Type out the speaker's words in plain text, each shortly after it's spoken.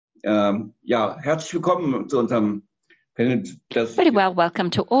Ja, herzlich willkommen zu unserem Panel. Very well, welcome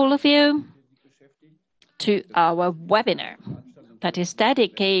to all of you to our webinar that is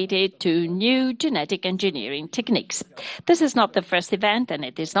dedicated to new genetic engineering techniques. This is not the first event and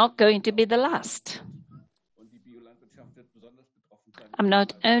it is not going to be the last. I'm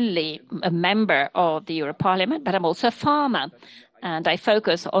not only a member of the European Parliament, but I'm also a farmer, and I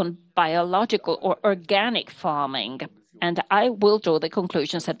focus on biological or organic farming. And I will draw the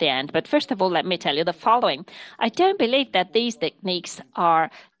conclusions at the end. But first of all, let me tell you the following. I don't believe that these techniques are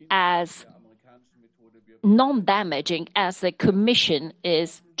as non-damaging as the Commission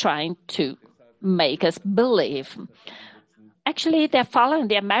is trying to make us believe. Actually, they're following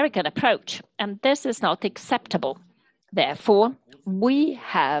the American approach, and this is not acceptable. Therefore, we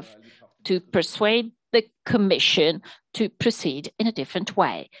have to persuade the Commission to proceed in a different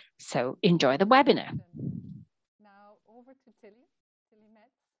way. So enjoy the webinar. Now over to Tilly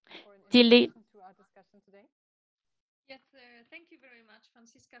Metz for an Tilly. introduction to our discussion today. Yes, thank you very much,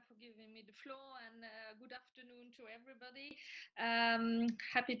 Franziska, for giving me the floor, and good afternoon to everybody.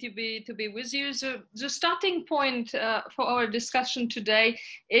 Happy to be with you. So the starting point for our discussion today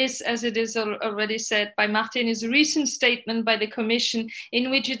is, as it is already said by Martin, is a recent statement by the Commission in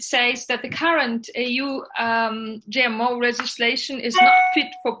which it says that the current EU GMO legislation is not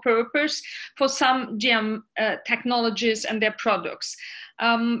fit for purpose for some GM technologies and their products.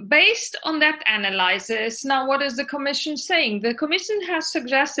 Based on that analysis, now what is the Commission saying? The Commission has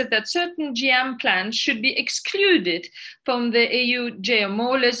suggested that certain GM plants should be excluded from the EU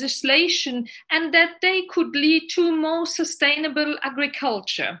GMO legislation and that they could lead to more sustainable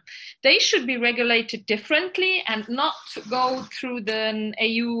agriculture. They should be regulated differently and not go through the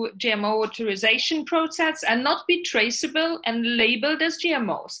EU GMO authorization process and not be traceable and labeled as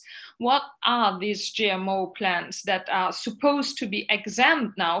GMOs. What are these GMO plants that are supposed to be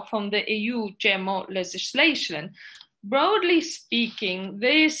exempt now from the EU GMO legislation? Broadly speaking,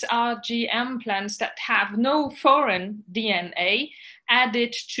 these are GM plants that have no foreign DNA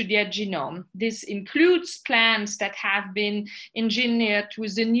added to their genome. This includes plants that have been engineered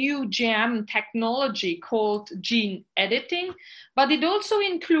with a new GM technology called gene editing, but it also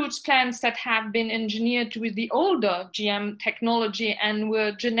includes plants that have been engineered with the older GM technology and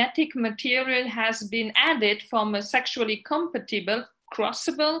where genetic material has been added from a sexually compatible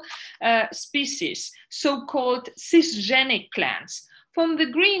crossable species, so-called cisgenic plants. From the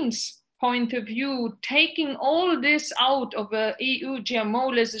Greens' point of view, taking all this out of the EU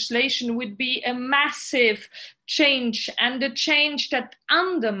GMO legislation would be a massive change, and a change that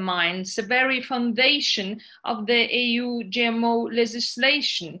undermines the very foundation of the EU GMO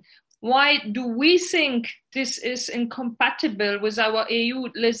legislation. Why do we think this is incompatible with our EU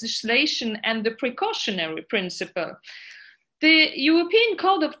legislation and the precautionary principle? The European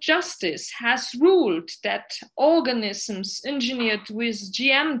Court of Justice has ruled that organisms engineered with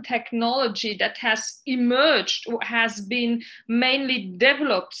GM technology that has emerged or has been mainly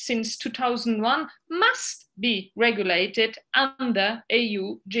developed since 2001 must be regulated under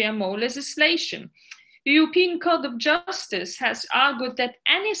EU GMO legislation. The European Court of Justice has argued that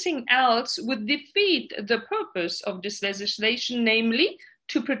anything else would defeat the purpose of this legislation, namely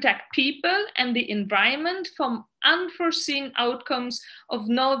to protect people and the environment from unforeseen outcomes of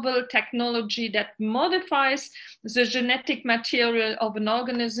novel technology that modifies the genetic material of an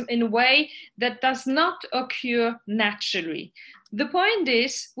organism in a way that does not occur naturally. The point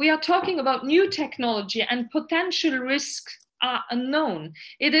is, we are talking about new technology and potential risks are unknown.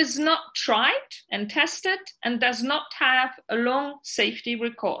 It is not tried and tested and does not have a long safety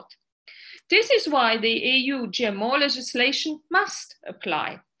record. This is why the EU GMO legislation must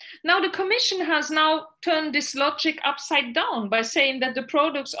apply. Now, the Commission has now turned this logic upside down by saying that the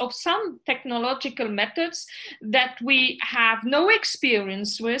products of some technological methods that we have no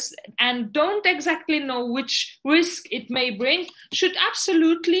experience with and don't exactly know which risk it may bring should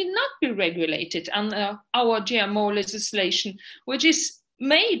absolutely not be regulated under our GMO legislation, which is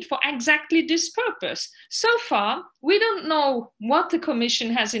made for exactly this purpose. So far, we don't know what the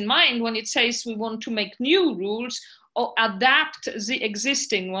Commission has in mind when it says we want to make new rules or adapt the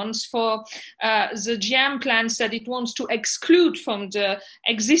existing ones for the GM plants that it wants to exclude from the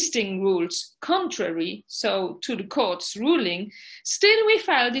existing rules, contrary to the court's ruling. Still, we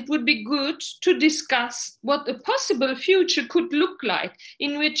felt it would be good to discuss what a possible future could look like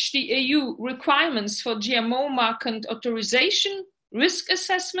in which the EU requirements for GMO market authorization, risk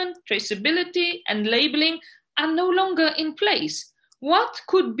assessment, traceability, and labeling are no longer in place. What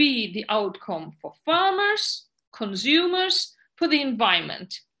could be the outcome for farmers, consumers, for the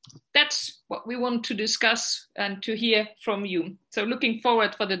environment? that's what we want to discuss and to hear from you. So looking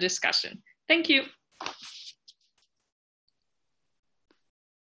forward for the discussion. Thank you.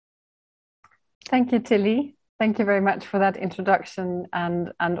 Thank you, Tilly. Thank you very much for that introduction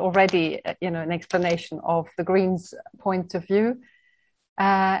and already, an explanation of the Greens' point of view.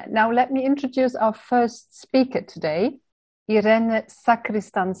 Now let me introduce our first speaker today, Irene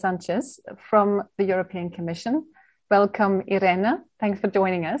Sacristan Sanchez from the European Commission. Welcome, Irene. Thanks for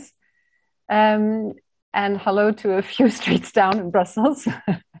joining us. And hello to a few streets down in Brussels,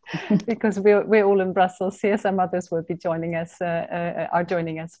 because we're all in Brussels here. Some others will be joining us, are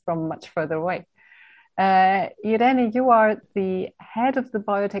joining us from much further away. Irene, you are the head of the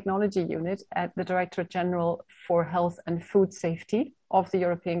biotechnology unit at the Directorate General for Health and Food Safety of the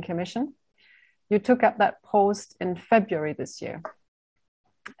European Commission. You took up that post in February this year.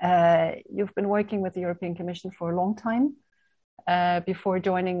 You've been working with the European Commission for a long time. Before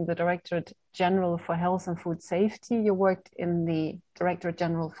joining the Directorate General for Health and Food Safety, you worked in the Directorate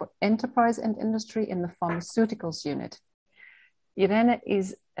General for Enterprise and Industry in the Pharmaceuticals unit. Irene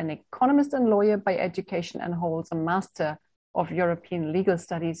is an economist and lawyer by education and holds a Master of European Legal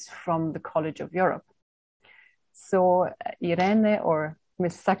Studies from the College of Europe. So Irene, or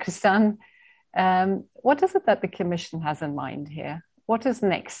Ms. Sacristan, what is it that the Commission has in mind here? What is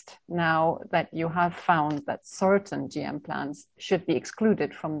next now that you have found that certain GM plants should be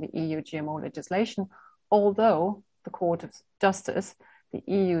excluded from the EU GMO legislation, although the Court of Justice, the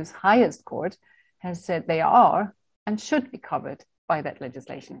EU's highest court, has said they are and should be covered by that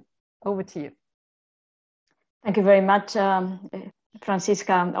legislation? Over to you. Thank you very much,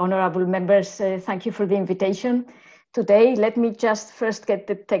 Franziska. Honorable members, thank you for the invitation today. Let me just first get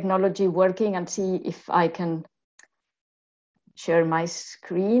the technology working and see if I can share my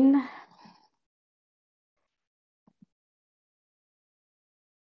screen.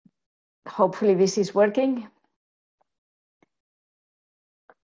 Hopefully this is working.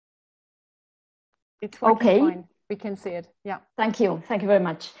 It's working fine. We can see it. Yeah. Thank you. Thank you very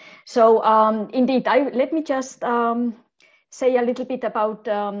much. So indeed, let me just say a little bit about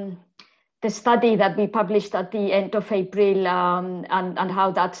the study that we published at the end of April and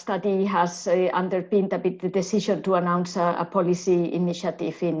how that study has underpinned a bit the decision to announce a policy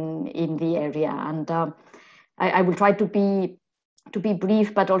initiative in the area. And I will try to be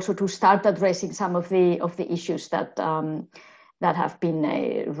brief, but also to start addressing some of the issues that have been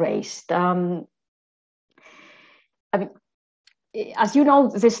raised. I mean, as you know,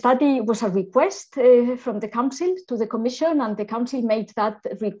 the study was a request from the Council to the Commission, and the Council made that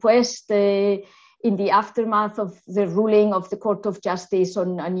request in the aftermath of the ruling of the Court of Justice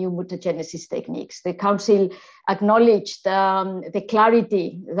on new mutagenesis techniques. The Council acknowledged the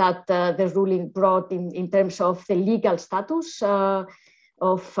clarity that the ruling brought in terms of the legal status of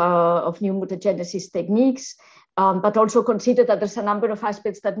new mutagenesis techniques, but also considered that there's a number of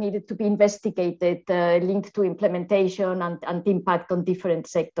aspects that needed to be investigated linked to implementation and impact on different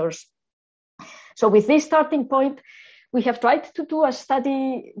sectors. So with this starting point, we have tried to do a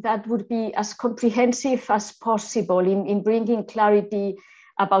study that would be as comprehensive as possible in bringing clarity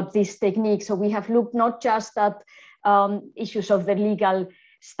about these techniques. So we have looked not just at issues of the legal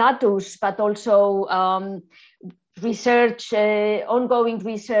status, but also research, ongoing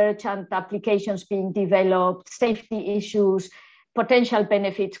research and applications being developed, safety issues, potential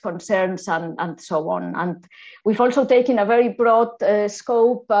benefits, concerns, and so on. And we've also taken a very broad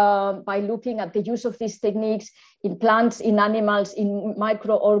scope by looking at the use of these techniques in plants, in animals, in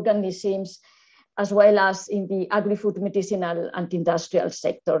microorganisms, as well as in the agri-food, medicinal and industrial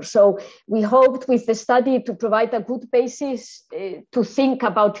sector. So we hoped with the study to provide a good basis to think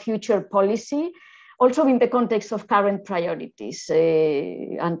about future policy, also in the context of current priorities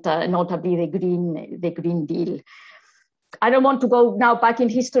and notably the Green Deal. I don't want to go now back in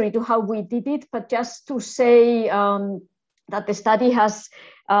history to how we did it, but just to say that the study has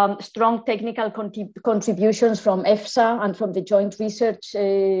strong technical contributions from EFSA and from the Joint Research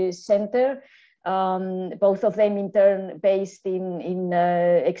Center, both of them in turn based in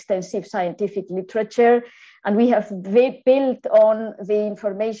extensive scientific literature. And we have built on the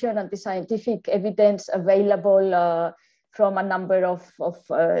information and the scientific evidence available from a number of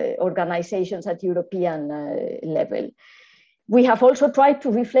organizations at European level. We have also tried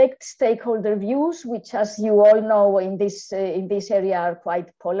to reflect stakeholder views, which, as you all know, in this area are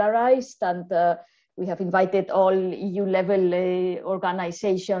quite polarized. And we have invited all EU-level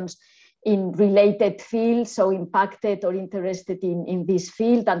organizations in related fields, so impacted or interested in this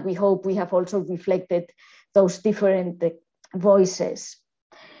field. And we hope we have also reflected those different voices.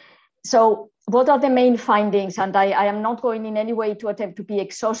 So what are the main findings? And I am not going in any way to attempt to be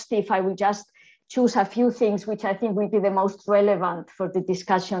exhaustive. I will just choose a few things which I think will be the most relevant for the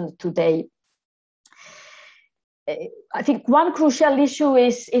discussion today. I think one crucial issue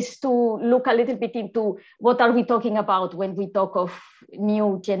is to look a little bit into what are we talking about when we talk of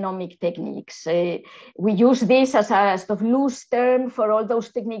new genomic techniques. We use this as a sort of loose term for all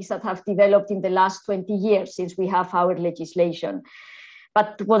those techniques that have developed in the last 20 years since we have our legislation.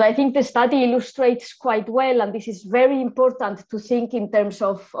 But what I think the study illustrates quite well, and this is very important to think in terms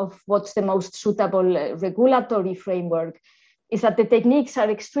of what's the most suitable regulatory framework, is that the techniques are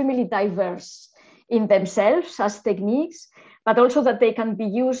extremely diverse in themselves as techniques, but also that they can be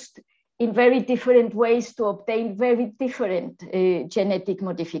used in very different ways to obtain very different genetic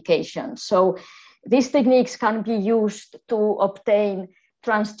modifications. So these techniques can be used to obtain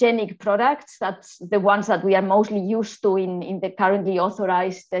transgenic products. That's the ones that we are mostly used to in the currently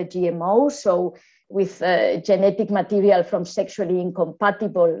authorized GMOs. So with genetic material from sexually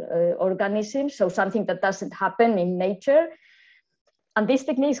incompatible organisms. So something that doesn't happen in nature. And these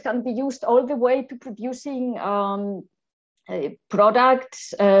techniques can be used all the way to producing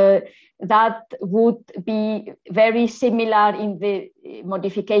products that would be very similar in the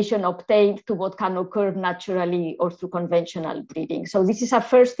modification obtained to what can occur naturally or through conventional breeding. So this is a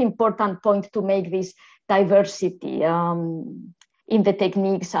first important point to make, this diversity in the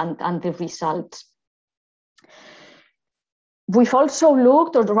techniques and the results. We've also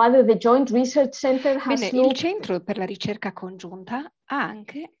looked, or rather the Joint Research Center has Bene, looked... il Centro per la Ricerca Congiunta ha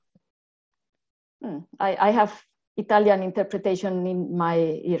anche... I have Italian interpretation in my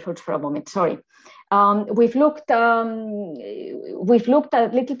earphones for a moment, sorry. We've looked a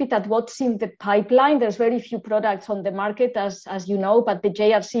little bit at what's in the pipeline. There's very few products on the market, as you know, but the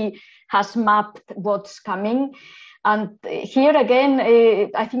JRC has mapped what's coming. And here again,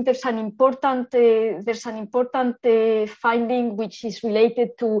 I think there's an important finding which is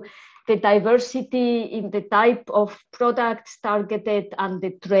related to the diversity in the type of products targeted and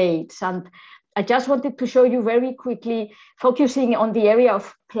the traits. And I just wanted to show you very quickly, focusing on the area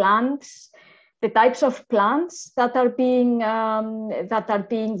of plants, the types of plants that are being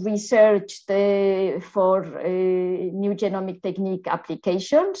researched for new genomic technique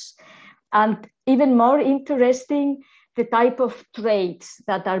applications. And even more interesting, the type of traits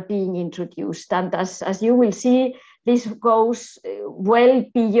that are being introduced. And as you will see, this goes well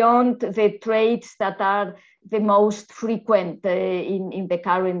beyond the traits that are the most frequent in the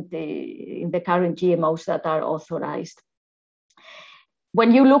current GMOs that are authorized.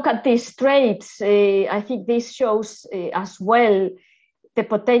 When you look at these traits, I think this shows as well the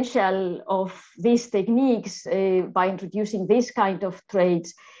potential of these techniques by introducing this kind of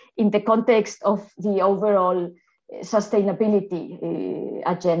traits in the context of the overall sustainability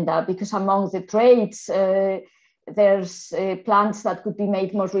agenda, because among the traits, there's plants that could be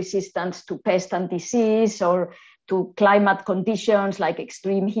made more resistant to pest and disease or to climate conditions like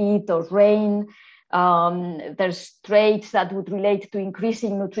extreme heat or rain. There's traits that would relate to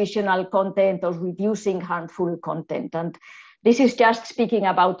increasing nutritional content or reducing harmful content. And this is just speaking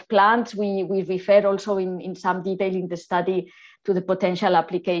about plants. We refer also in some detail in the study to the potential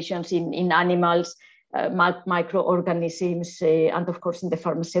applications in animals, microorganisms, and of course in the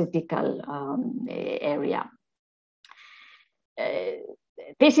pharmaceutical area.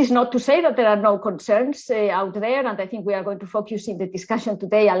 This is not to say that there are no concerns out there, and I think we are going to focus in the discussion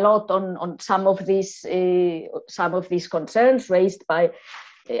today a lot on some of these concerns raised by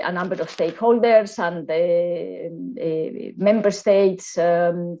a number of stakeholders and member states,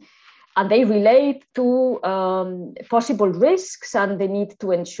 and they relate to possible risks and the need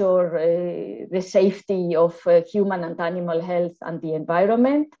to ensure the safety of human and animal health and the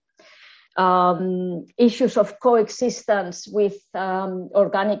environment. Issues of coexistence with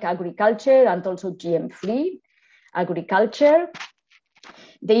organic agriculture and also GM-free agriculture.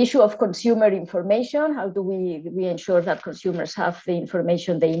 The issue of consumer information, how do we ensure that consumers have the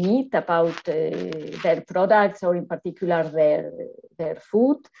information they need about their products or in particular their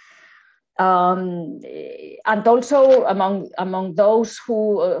food. And also among those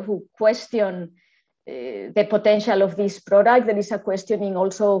who question the potential of this product, there is a questioning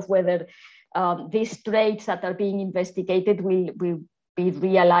also of whether these traits that are being investigated will be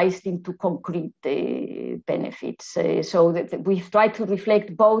realized into concrete benefits. So we've tried to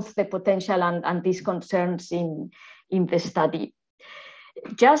reflect both the potential and these concerns in the study.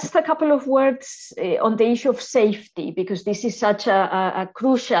 Just a couple of words on the issue of safety, because this is such a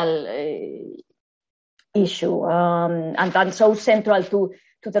crucial issue and so central to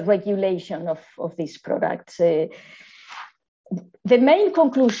the regulation of these products. The main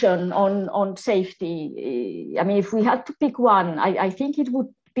conclusion on safety, I mean, if we had to pick one, I think it would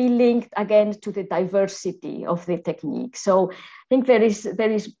be linked again to the diversity of the technique. So I think there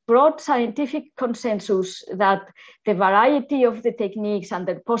is broad scientific consensus that the variety of the techniques and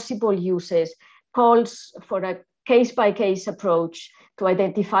their possible uses calls for a case-by-case approach to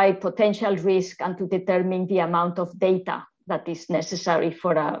identify potential risk and to determine the amount of data that is necessary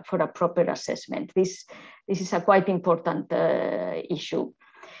for a proper assessment. This is a quite important issue.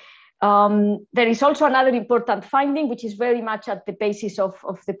 There is also another important finding, which is very much at the basis of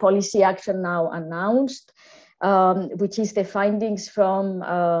the policy action now announced, which is the findings from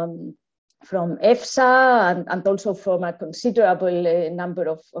EFSA and also from a considerable number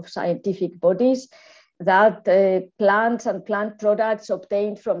of scientific bodies, that plants and plant products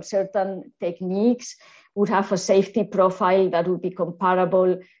obtained from certain techniques would have a safety profile that would be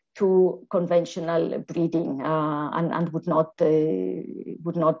comparable to conventional breeding and would not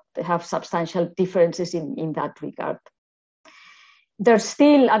have substantial differences in that regard. There's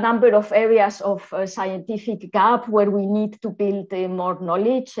still a number of areas of scientific gap where we need to build more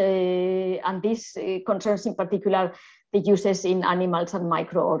knowledge, and this concerns in particular the uses in animals and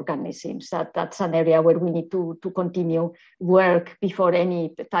microorganisms. That's an area where we need to continue work before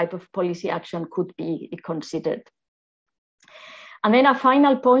any type of policy action could be considered. And then a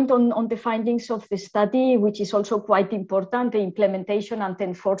final point on the findings of the study, which is also quite important, the implementation and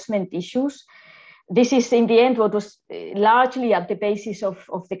enforcement issues. This is in the end what was largely at the basis of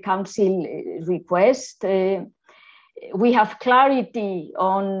the Council request. We have clarity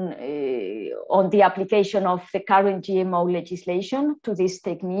on the application of the current GMO legislation to these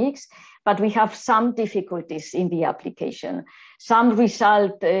techniques, but we have some difficulties in the application. Some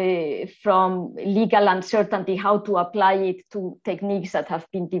result from legal uncertainty how to apply it to techniques that have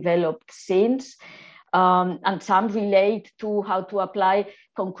been developed since, and some relate to how to apply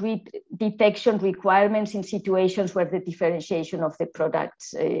concrete detection requirements in situations where the differentiation of the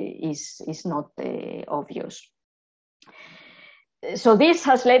products is not obvious. So this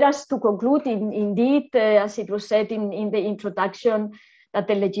has led us to conclude, indeed, as it was said in the introduction, that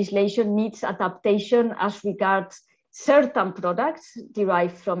the legislation needs adaptation as regards certain products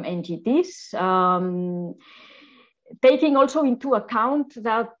derived from NGTs, taking also into account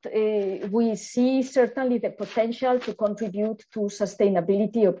that we see certainly the potential to contribute to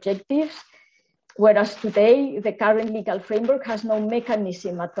sustainability objectives, whereas today the current legal framework has no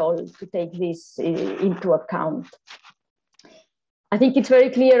mechanism at all to take this into account. I think it's very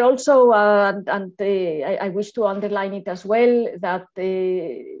clear also, and I wish to underline it as well, that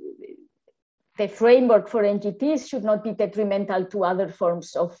the framework for NGTs should not be detrimental to other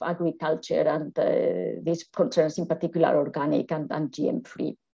forms of agriculture, and this concerns in particular organic and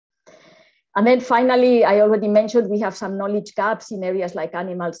GM-free. And then finally, I already mentioned we have some knowledge gaps in areas like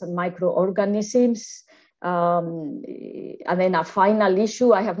animals and microorganisms. And then a final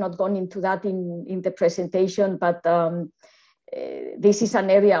issue, I have not gone into that in the presentation, but this is an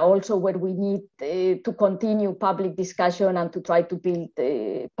area also where we need to continue public discussion and to try to build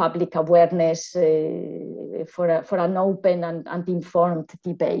public awareness for an open and informed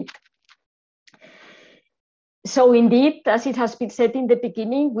debate. So indeed, as it has been said in the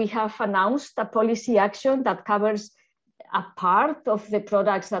beginning, we have announced a policy action that covers a part of the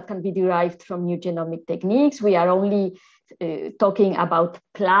products that can be derived from new genomic techniques. We are only talking about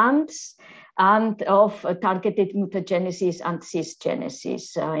plants and of targeted mutagenesis and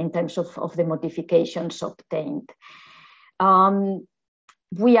cisgenesis in terms of the modifications obtained.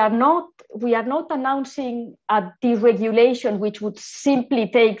 We are not announcing a deregulation which would simply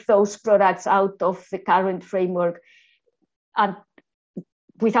take those products out of the current framework and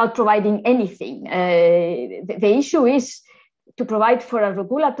without providing anything. The issue is to provide for a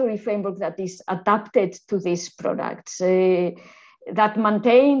regulatory framework that is adapted to these products, that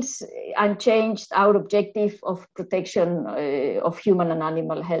maintains unchanged our objective of protection of human and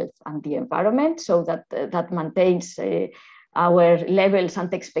animal health and the environment, so that maintains our levels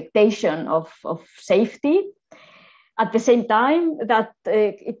and expectation of safety. At the same time, that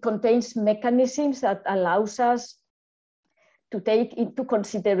it contains mechanisms that allows us to take into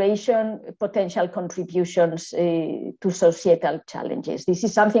consideration potential contributions to societal challenges. This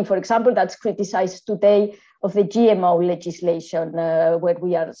is something, for example, that's criticized today of the GMO legislation, where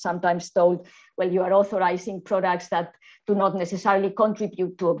we are sometimes told, well, you are authorizing products that do not necessarily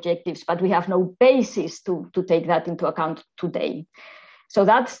contribute to objectives, but we have no basis to take that into account today. So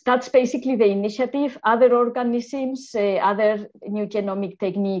that's basically the initiative. Other organisms, other new genomic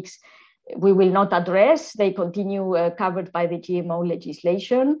techniques, we will not address. They continue covered by the GMO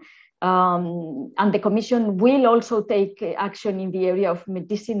legislation. And the Commission will also take action in the area of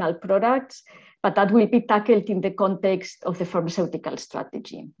medicinal products, but that will be tackled in the context of the pharmaceutical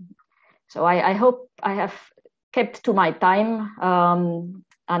strategy. So I hope I have kept to my time.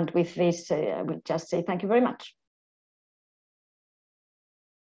 And with this, I will just say thank you very much.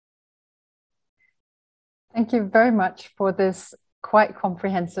 Thank you very much for this quite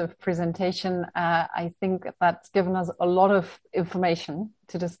comprehensive presentation. I think that's given us a lot of information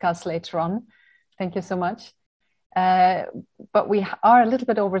to discuss later on. Thank you so much. But we are a little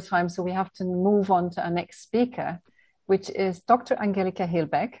bit over time, so we have to move on to our next speaker, which is Dr. Angelika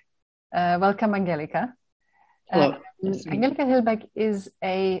Hilbeck. Welcome, Angelika. Hello. Angelika Hilbeck is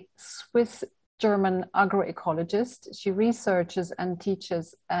a Swiss-German agroecologist. She researches and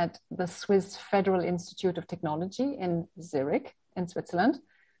teaches at the Swiss Federal Institute of Technology in Zurich in Switzerland.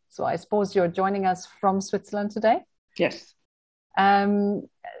 So I suppose you're joining us from Switzerland today? Yes.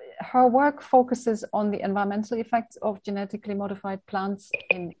 Her work focuses on the environmental effects of genetically modified plants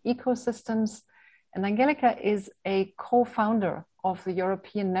in ecosystems. And Angelika is a co-founder of the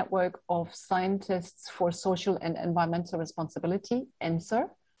European Network of Scientists for Social and Environmental Responsibility, ENSSER,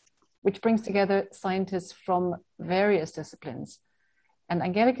 which brings together scientists from various disciplines. And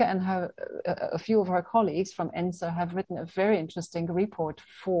Angelika and a few of her colleagues from ENSSER have written a very interesting report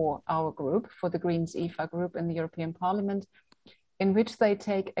for our group, for the Greens EFA group in the European Parliament, in which they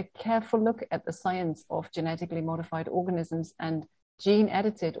take a careful look at the science of genetically modified organisms and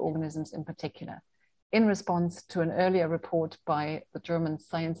gene-edited organisms in particular, in response to an earlier report by the German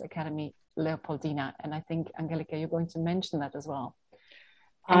Science Academy Leopoldina. And I think, Angelika, you're going to mention that as well.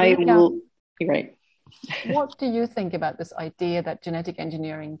 Angelika, I will, right. What do you think about this idea that genetic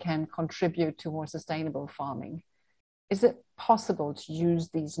engineering can contribute to more sustainable farming? Is it possible to use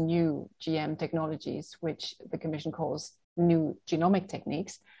these new GM technologies, which the Commission calls new genomic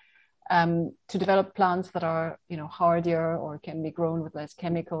techniques, to develop plants that are, hardier or can be grown with less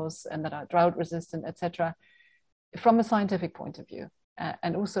chemicals and that are drought resistant, etc., from a scientific point of view?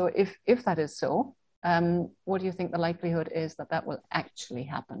 And also, if that is so, what do you think the likelihood is that that will actually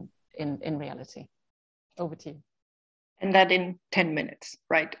happen in reality? Over to you. And that in 10 minutes,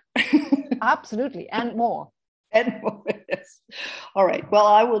 right? Absolutely, and more. And more, yes. All right. Well,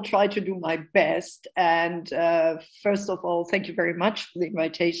 I will try to do my best. And first of all, thank you very much for the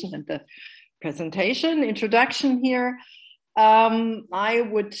invitation and the presentation, introduction here. I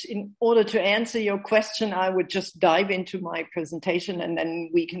would, in order to answer your question, I would just dive into my presentation, and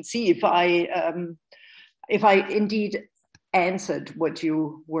then we can see if I indeed answered what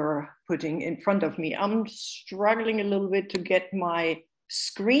you were putting in front of me. I'm struggling a little bit to get my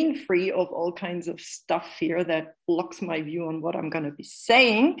screen free of all kinds of stuff here that blocks my view on what I'm going to be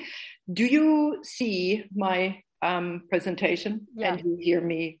saying. Do you see my presentation? Yeah. And you hear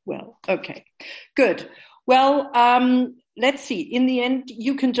me well? Okay, good. Well, let's see. In the end,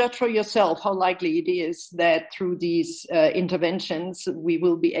 you can judge for yourself how likely it is that through these interventions, we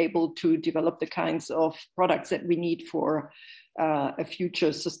will be able to develop the kinds of products that we need for a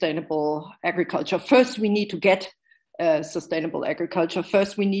future sustainable agriculture. First, we need to get sustainable agriculture.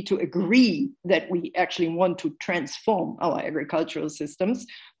 First, we need to agree that we actually want to transform our agricultural systems.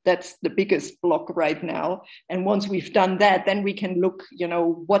 That's the biggest block right now. And once we've done that, then we can look,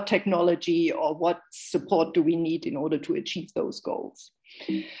 what technology or what support do we need in order to achieve those goals.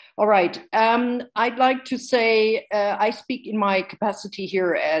 All right. I'd like to say I speak in my capacity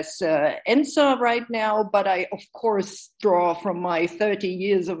here as ENSSER right now, but I, of course, draw from my 30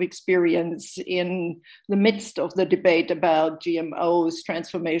 years of experience in the midst of the debate about GMOs,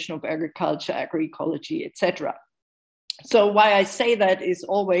 transformation of agriculture, agroecology, etc. So why I say that is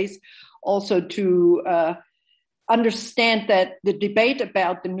always also to understand that the debate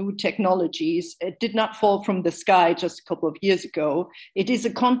about the new technologies, it did not fall from the sky just a couple of years ago. It is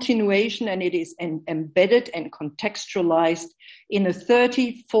a continuation, and it is embedded and contextualized in a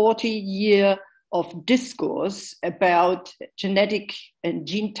 30, 40-year of discourse about genetic and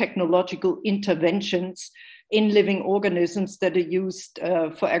gene technological interventions in living organisms that are used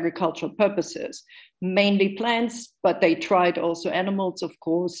for agricultural purposes, mainly plants, but they tried also animals, of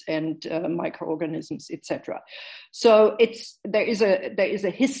course, and microorganisms, etc. So there is a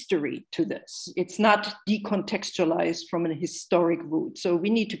history to this. It's not decontextualized from a historic root. So we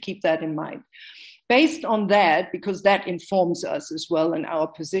need to keep that in mind. Based on that, because that informs us as well in our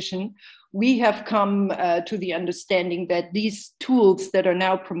position, we have come to the understanding that these tools that are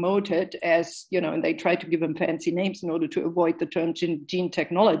now promoted as, and they try to give them fancy names in order to avoid the term gene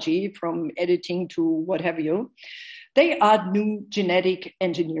technology, from editing to what have you, They are new genetic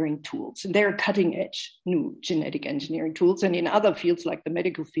engineering tools, and they're cutting edge new genetic engineering tools. And in other fields like the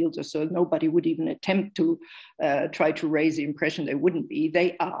medical field or so, nobody would even attempt to try to raise the impression they wouldn't be.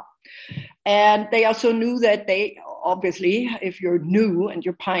 They are. And they are so new that they, obviously, if you're new and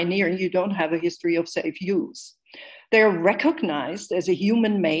you're pioneering, you don't have a history of safe use. They're recognized as a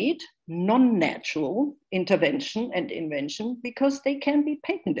human-made, non-natural intervention and invention because they can be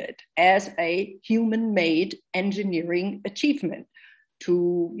patented as a human-made engineering achievement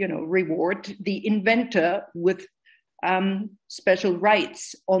to, reward the inventor with special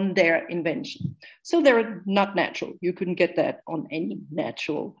rights on their invention. So they're not natural. You couldn't get that on any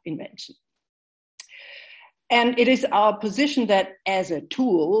natural invention. And it is our position that as a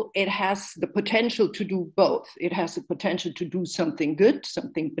tool, it has the potential to do both. It has the potential to do something good,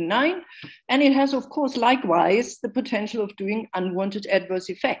 something benign, and it has, of course, likewise, the potential of doing unwanted adverse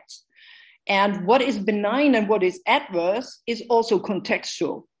effects. And what is benign and what is adverse is also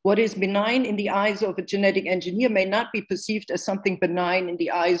contextual. What is benign in the eyes of a genetic engineer may not be perceived as something benign in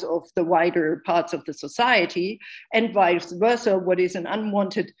the eyes of the wider parts of the society, and vice versa. What is an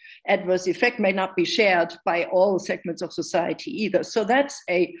unwanted adverse effect may not be shared by all segments of society either. So that's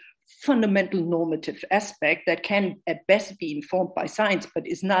a fundamental normative aspect that can at best be informed by science, but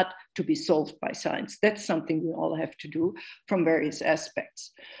is not to be solved by science. That's something we all have to do from various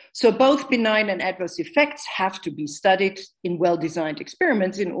aspects. So both benign and adverse effects have to be studied in well-designed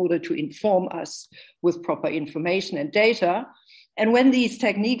experiments in order to inform us with proper information and data. And when these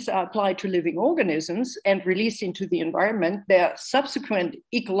techniques are applied to living organisms and released into the environment, their subsequent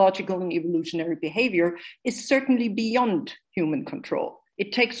ecological and evolutionary behavior is certainly beyond human control.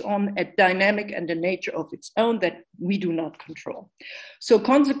 It takes on a dynamic and a nature of its own that we do not control. So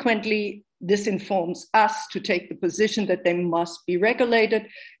consequently, this informs us to take the position that they must be regulated,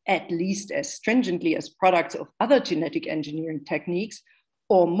 at least as stringently as products of other genetic engineering techniques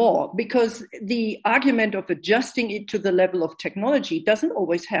or more, because the argument of adjusting it to the level of technology doesn't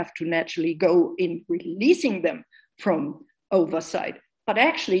always have to naturally go in releasing them from oversight. But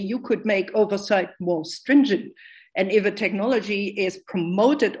actually, you could make oversight more stringent. And if a technology is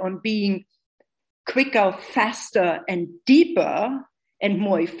promoted on being quicker, faster, and deeper and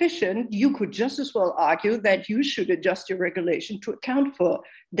more efficient, you could just as well argue that you should adjust your regulation to account for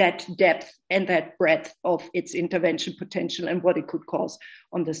that depth and that breadth of its intervention potential and what it could cause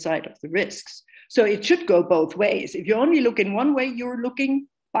on the side of the risks. So it should go both ways. If you only look in one way, you're looking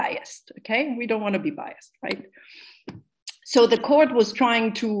biased, okay? We don't want to be biased, right? So the court was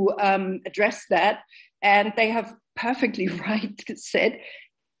trying to address that, and they have perfectly right said,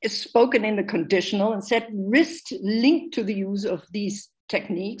 spoken in the conditional and said risks linked to the use of these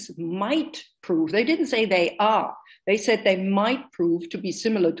techniques might prove, they didn't say they are, they said they might prove to be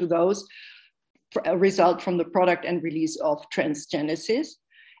similar to those result from the product and release of transgenesis.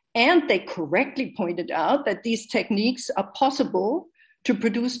 And they correctly pointed out that these techniques are possible to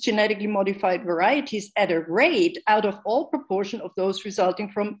produce genetically modified varieties at a rate out of all proportion of those resulting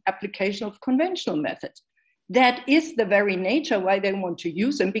from application of conventional methods. That is the very nature why they want to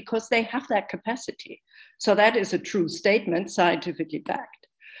use them, because they have that capacity. So that is a true statement, scientifically backed.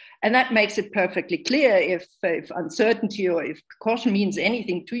 And that makes it perfectly clear if uncertainty or if caution means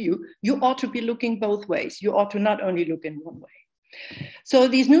anything to you, you ought to be looking both ways. You ought to not only look in one way. So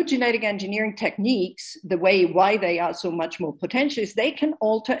these new genetic engineering techniques, the way why they are so much more potential is they can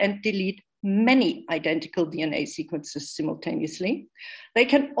alter and delete many identical DNA sequences simultaneously. They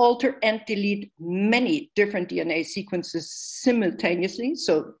can alter and delete many different DNA sequences simultaneously,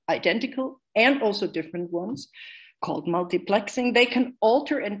 so identical and also different ones, called multiplexing. They can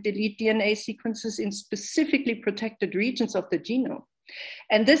alter and delete DNA sequences in specifically protected regions of the genome.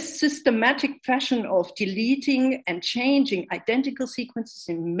 And this systematic fashion of deleting and changing identical sequences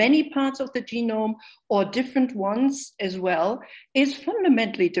in many parts of the genome or different ones as well is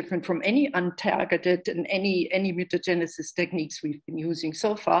fundamentally different from any untargeted and any mutagenesis techniques we've been using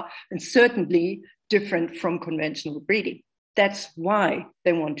so far, and certainly different from conventional breeding. That's why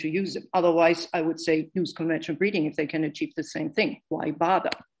they want to use them. Otherwise, I would say use conventional breeding if they can achieve the same thing. Why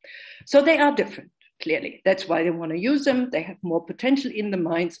bother? So they are different. Clearly, that's why they want to use them. They have more potential in the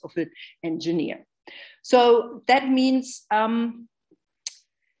minds of an engineer. So that means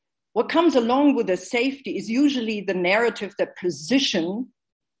what comes along with the safety is usually the narrative that precision,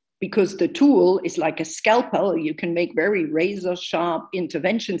 because the tool is like a scalpel, you can make very razor sharp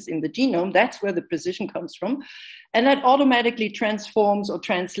interventions in the genome. That's where the precision comes from. And that automatically transforms or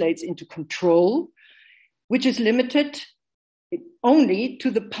translates into control, which is limited only to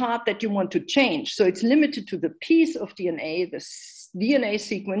the part that you want to change. So it's limited to the piece of DNA, the DNA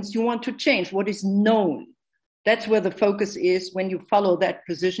sequence you want to change, what is known. That's where the focus is when you follow that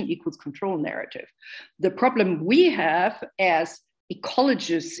precision equals control narrative. The problem we have as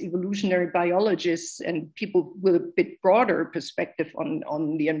ecologists, evolutionary biologists, and people with a bit broader perspective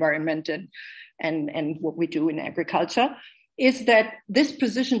on the environment and what we do in agriculture, is that this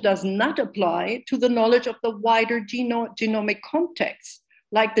position does not apply to the knowledge of the wider genomic context,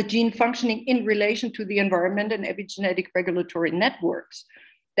 like the gene functioning in relation to the environment and epigenetic regulatory networks.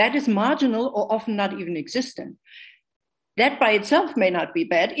 That is marginal or often not even existent. That by itself may not be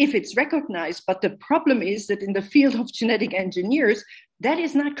bad if it's recognized, but the problem is that in the field of genetic engineers, that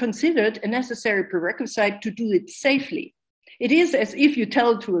is not considered a necessary prerequisite to do it safely. It is as if you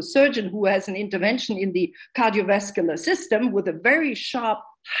tell to a surgeon who has an intervention in the cardiovascular system with a very sharp,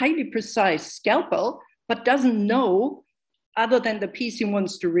 highly precise scalpel, but doesn't know, other than the piece he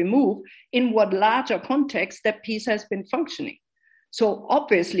wants to remove, in what larger context that piece has been functioning. So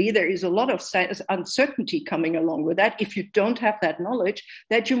obviously there is a lot of uncertainty coming along with that if you don't have that knowledge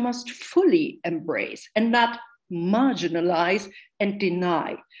that you must fully embrace and not marginalize and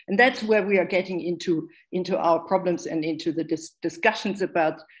deny. And that's where we are getting into our problems and into the discussions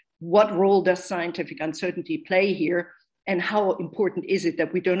about what role does scientific uncertainty play here and how important is it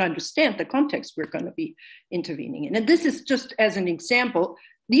that we don't understand the context we're going to be intervening in. And this is just as an example.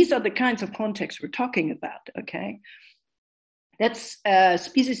 These are the kinds of contexts we're talking about, okay? That's a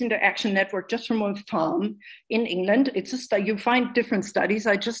species interaction network just from a farm in England. It's you find different studies.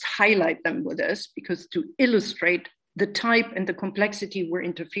 I just highlight them with us because to illustrate the type and the complexity we're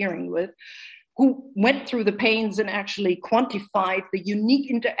interfering with, who went through the pains and actually quantified the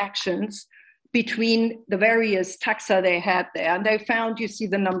unique interactions between the various taxa they had there. And they found, you see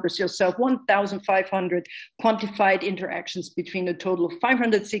the numbers yourself, 1,500 quantified interactions between a total of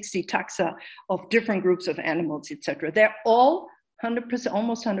 560 taxa of different groups of animals, etc. They're all 100%,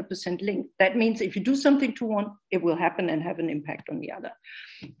 almost 100% linked. That means if you do something to one, it will happen and have an impact on the other.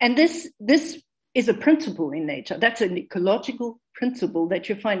 And this is a principle in nature. That's an ecological principle that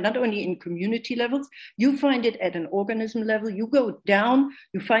you find not only in community levels, you find it at an organism level. You go down,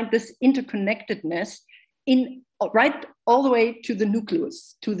 you find this interconnectedness in right all the way to the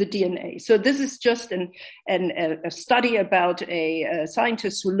nucleus, to the DNA. So this is just a study about a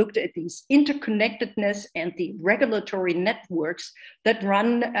scientist who looked at these interconnectedness and the regulatory networks that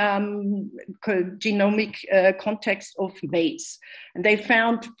run genomic context of maize. And they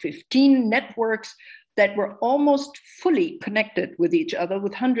found 15 networks that were almost fully connected with each other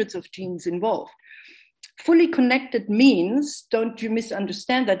with hundreds of genes involved. Fully connected means, don't you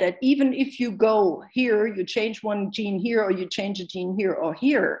misunderstand that even if you go here, you change one gene here, or you change a gene here or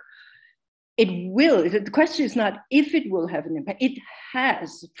here, it will. The question is not if it will have an impact. It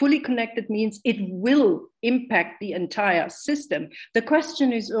has. Fully connected means it will impact the entire system. The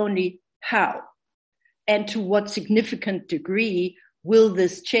question is only how and to what significant degree will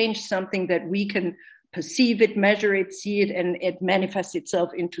this change something that we can perceive it, measure it, see it, and it manifests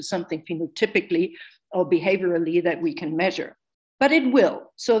itself into something phenotypically or behaviorally that we can measure. But it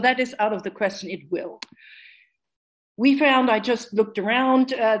will. So that is out of the question, it will. We found, I just looked around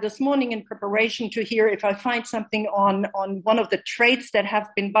this morning in preparation to hear if I find something on one of the traits that have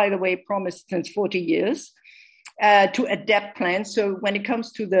been, by the way, promised since 40 years to adapt plants. So when it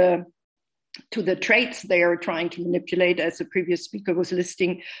comes to the traits they are trying to manipulate, as the previous speaker was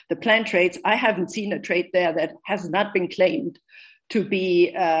listing the plant traits, I haven't seen a trait there that has not been claimed to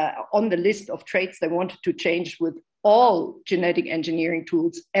be on the list of traits they wanted to change with all genetic engineering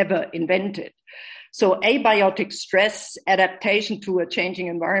tools ever invented. So abiotic stress, adaptation to a changing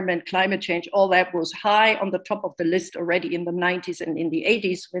environment, climate change, all that was high on the top of the list already in the 90s and in the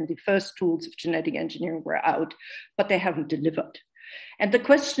 80s when the first tools of genetic engineering were out, but they haven't delivered. And the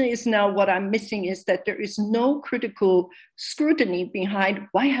question is now, what I'm missing is that there is no critical scrutiny behind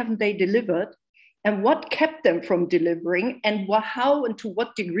why haven't they delivered and what kept them from delivering, and how and to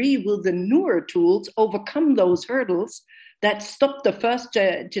what degree will the newer tools overcome those hurdles that stopped the first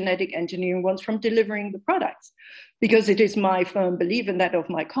genetic engineering ones from delivering the products. Because it is my firm belief, and that of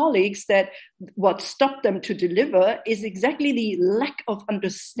my colleagues, that what stopped them to deliver is exactly the lack of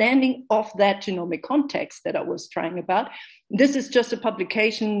understanding of that genomic context that I was trying about. This is just a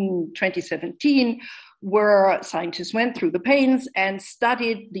publication 2017 where scientists went through the pains and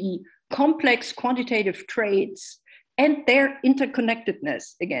studied the complex quantitative traits and their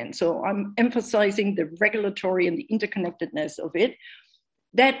interconnectedness again. So I'm emphasizing the regulatory and the interconnectedness of it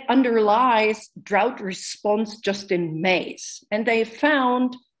that underlies drought response just in maize. And they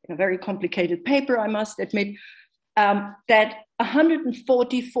found, in a very complicated paper, I must admit, that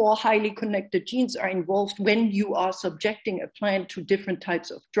 144 highly connected genes are involved when you are subjecting a plant to different types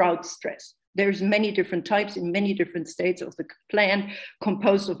of drought stress. There's many different types in many different states of the plant,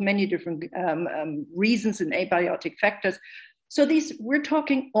 composed of many different reasons and abiotic factors. So we're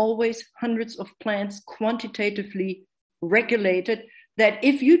talking always hundreds of plants quantitatively regulated, that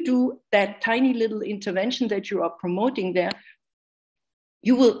if you do that tiny little intervention that you are promoting there,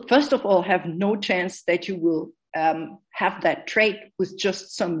 you will, first of all, have no chance that you will have that trait with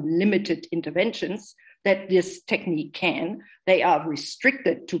just some limited interventions that this technique can. They are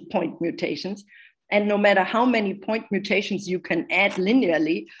restricted to point mutations. And no matter how many point mutations you can add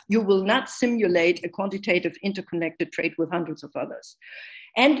linearly, you will not simulate a quantitative interconnected trait with hundreds of others.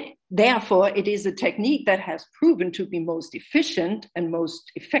 And therefore, it is a technique that has proven to be most efficient and most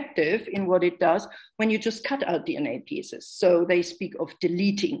effective in what it does when you just cut out DNA pieces. So they speak of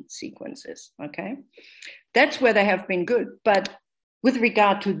deleting sequences, okay? That's where they have been good. But with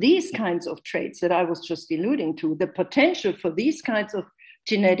regard to these kinds of traits that I was just alluding to, the potential for these kinds of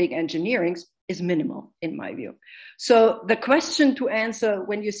genetic engineerings is minimal, in my view. So the question to answer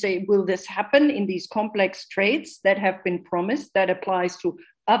when you say, will this happen in these complex traits that have been promised, that applies to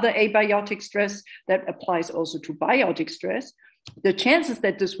other abiotic stress, that applies also to biotic stress, the chances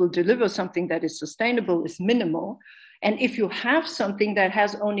that this will deliver something that is sustainable is minimal. And if you have something that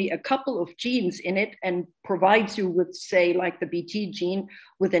has only a couple of genes in it and provides you with, say, like the BT gene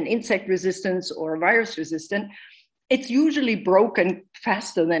with an insect resistance or a virus resistant, it's usually broken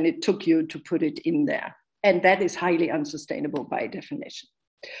faster than it took you to put it in there. And that is highly unsustainable by definition.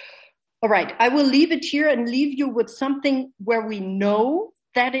 All right, I will leave it here and leave you with something where we know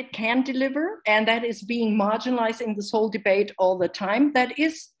that it can deliver, and that is being marginalized in this whole debate all the time. That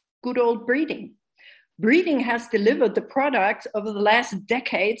is good old breeding. Breeding has delivered the products over the last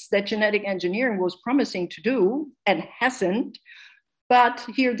decades that genetic engineering was promising to do and hasn't. But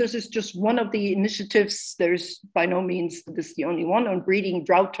here, this is just one of the initiatives. There's by no means this is the only one on breeding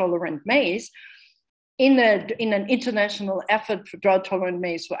drought-tolerant maize. In an international effort for drought-tolerant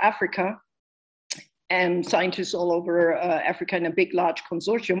maize for Africa, and scientists all over Africa in a big, large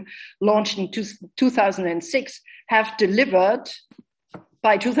consortium, launched in 2006, have delivered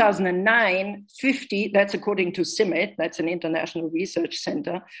by 2009, 50, that's according to CIMMYT, that's an international research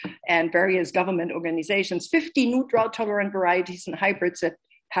center, and various government organizations, 50 new drought-tolerant varieties and hybrids that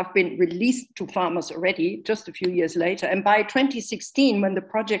have been released to farmers already, just a few years later. And by 2016, when the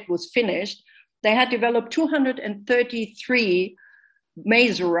project was finished, they had developed 233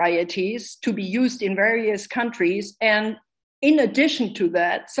 maize varieties to be used in various countries. And in addition to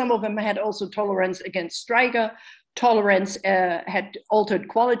that, some of them had also tolerance against striga, tolerance had altered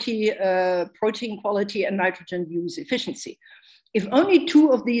quality, protein quality, and nitrogen use efficiency. If only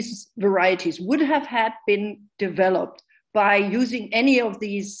 2 of these varieties would have had been developed by using any of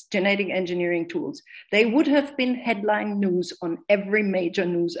these genetic engineering tools, they would have been headline news on every major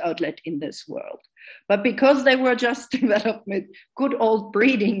news outlet in this world. But because they were just developed with good old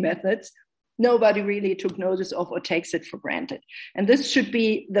breeding methods, nobody really took notice of or takes it for granted. And this should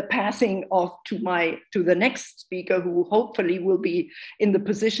be the passing off to the next speaker, who hopefully will be in the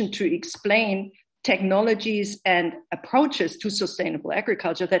position to explain technologies and approaches to sustainable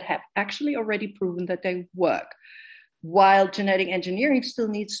agriculture that have actually already proven that they work, while genetic engineering still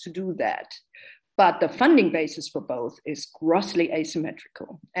needs to do that. But the funding basis for both is grossly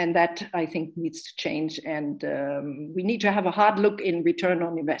asymmetrical. And that, I think, needs to change. And we need to have a hard look in return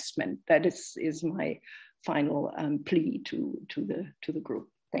on investment. That is my final plea to the group.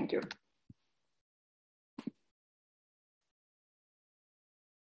 Thank you.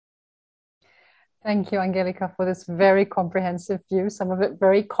 Thank you, Angelika, for this very comprehensive view, some of it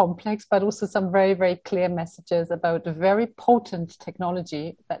very complex, but also some very, very clear messages about a very potent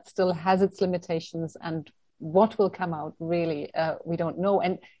technology that still has its limitations, and what will come out, really, we don't know.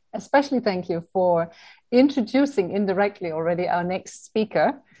 And especially thank you for introducing indirectly already our next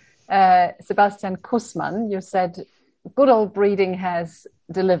speaker, Sebastian Kussmann. You said good old breeding has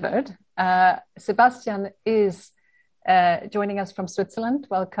delivered. Sebastian is joining us from Switzerland.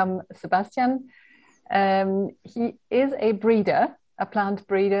 Welcome, Sebastian. He is a breeder, a plant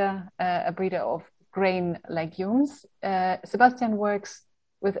breeder, a breeder of grain legumes. Sebastian works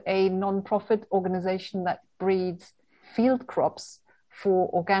with a non-profit organization that breeds field crops for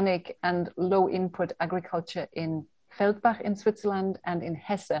organic and low input agriculture in Feldbach in Switzerland and in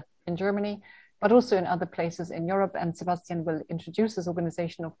Hesse in Germany, but also in other places in Europe. And Sebastian will introduce this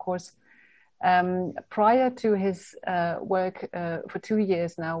organization, of course. Prior to his work for 2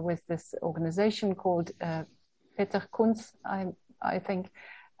 years now with this organization called Peter Kunz, I think,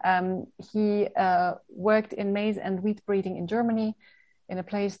 he worked in maize and wheat breeding in Germany in a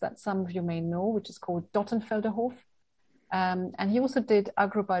place that some of you may know, which is called Dottenfelderhof. And he also did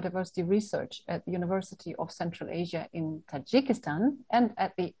agrobiodiversity research at the University of Central Asia in Tajikistan and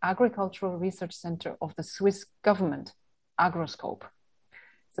at the Agricultural Research Center of the Swiss government, Agroscope.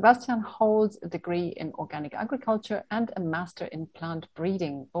 Sebastian holds a degree in organic agriculture and a master in plant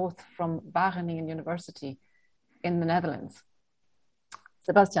breeding, both from Wageningen University in the Netherlands.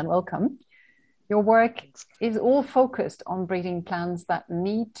 Sebastian, welcome. Your work is all focused on breeding plants that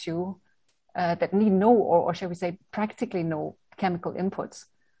need no, or shall we say, practically no chemical inputs.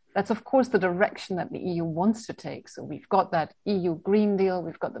 That's of course the direction that the EU wants to take. So we've got that EU Green Deal,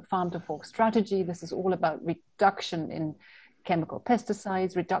 we've got the Farm to Fork strategy. This is all about reduction in chemical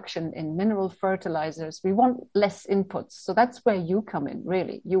pesticides, reduction in mineral fertilizers. We want less inputs. So that's where you come in,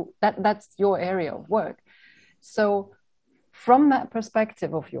 really. That's your area of work. So from that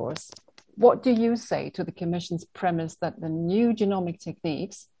perspective of yours, what do you say to the Commission's premise that the new genomic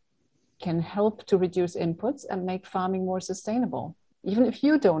techniques can help to reduce inputs and make farming more sustainable? Even if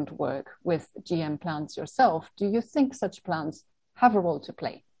you don't work with GM plants yourself, do you think such plants have a role to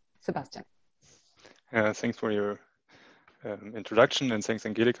play? Sebastian. Thanks for your introduction, and thanks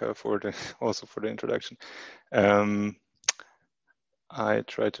Angelika also for the introduction. I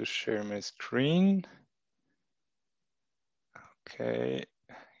try to share my screen. Okay,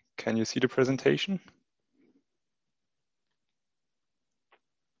 can you see the presentation?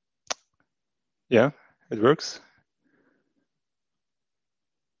 Yeah, it works.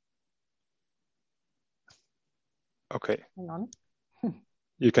 Okay. Hang on.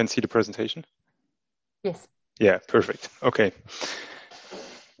 You can see the presentation? Yes. Yeah, perfect. Okay.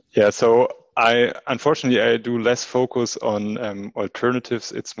 Yeah, so unfortunately I do less focus on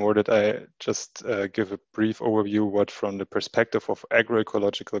alternatives. It's more that I just give a brief overview what from the perspective of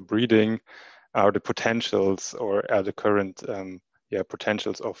agroecological breeding are the potentials or are the current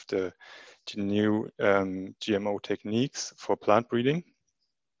potentials of the new GMO techniques for plant breeding.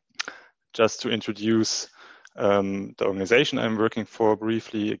 Just to introduce the organization I'm working for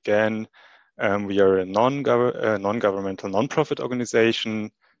briefly again, we are a non-governmental, non-profit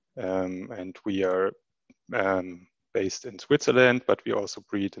organization, and we are based in Switzerland, but we also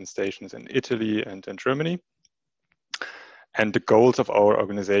breed in stations in Italy and in Germany. And the goals of our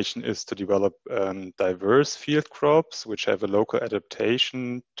organization is to develop diverse field crops which have a local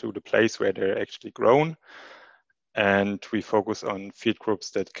adaptation to the place where they're actually grown. And we focus on field crops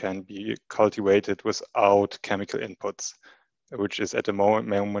that can be cultivated without chemical inputs, which is at the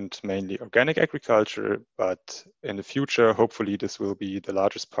moment mainly organic agriculture, but in the future, hopefully this will be the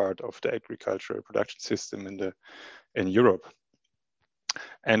largest part of the agricultural production system in Europe.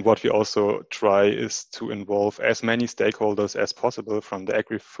 And what we also try is to involve as many stakeholders as possible from the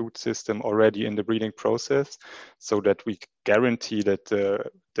agri-food system already in the breeding process, so that we guarantee that the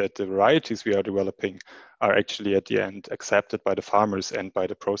varieties we are developing are actually at the end accepted by the farmers and by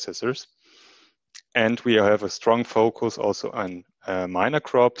the processors. And we have a strong focus also on minor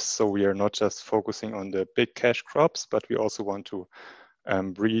crops. So we are not just focusing on the big cash crops, but we also want to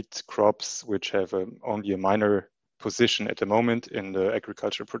breed crops which have only a minor position at the moment in the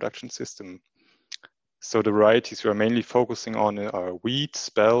agricultural production system. So the varieties we are mainly focusing on are wheat,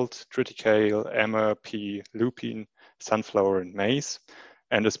 spelt, triticale, emmer, pea, lupine, sunflower, and maize.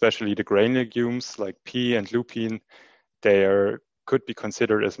 And especially the grain legumes like pea and lupine, could be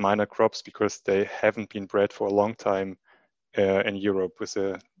considered as minor crops because they haven't been bred for a long time in Europe.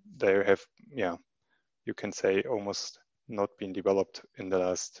 They have, you can say almost not been developed in the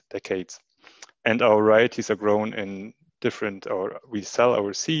last decades. And our varieties are grown in we sell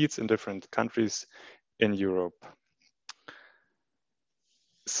our seeds in different countries in Europe.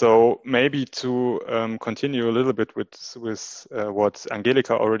 So maybe to continue a little bit with what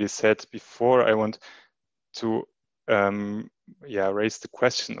Angelika already said before, I want to raise the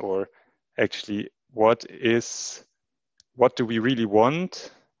question, or actually what do we really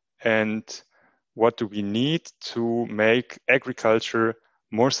want and what do we need to make agriculture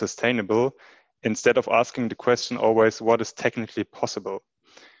more sustainable, instead of asking the question always what is technically possible.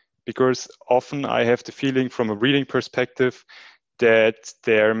 Because often I have the feeling from a breeding perspective that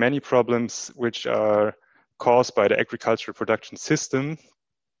there are many problems which are caused by the agricultural production system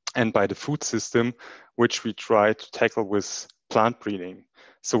and by the food system, which we try to tackle with plant breeding.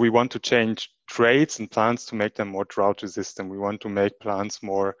 So we want to change traits in plants to make them more drought resistant. We want to make plants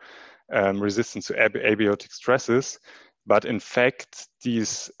more resistant to abiotic stresses. But in fact,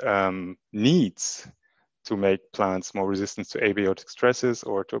 these needs to make plants more resistant to abiotic stresses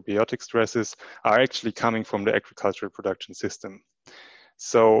or to biotic stresses are actually coming from the agricultural production system.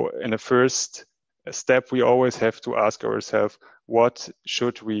 So in the first step, we always have to ask ourselves, what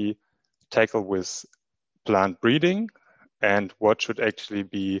should we tackle with plant breeding? and what should actually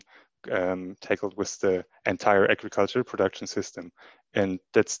be tackled with the entire agricultural production system. And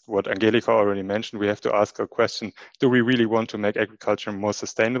that's what Angelika already mentioned. We have to ask a question, do we really want to make agriculture more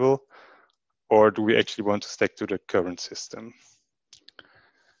sustainable, or do we actually want to stick to the current system?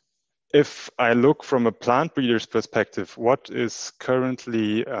 If I look from a plant breeder's perspective, what is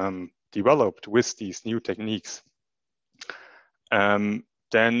currently developed with these new techniques,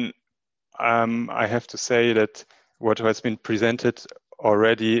 then I have to say that what has been presented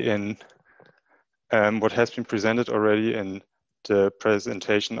already in the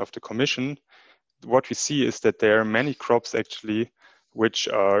presentation of the Commission, what we see is that there are many crops actually which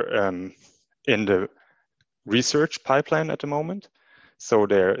are in the research pipeline at the moment. So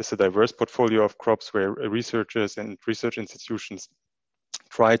there is a diverse portfolio of crops where researchers and research institutions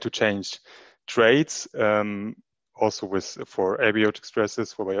try to change traits, also for abiotic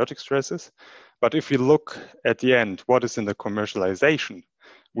stresses, for biotic stresses. But if we look at the end, what is in the commercialization,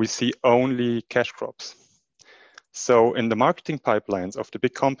 we see only cash crops. So in the marketing pipelines of the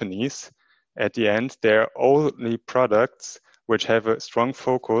big companies, at the end, there are only products which have a strong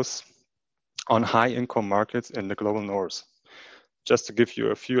focus on high income markets in the global north. Just to give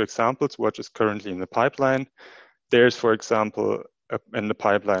you a few examples, what is currently in the pipeline, there's, for example, in the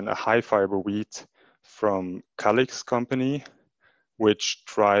pipeline, a high fiber wheat from Calix company, which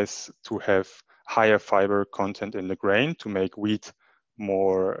tries to have higher fiber content in the grain to make wheat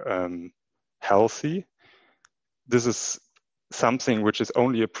more healthy. This is something which is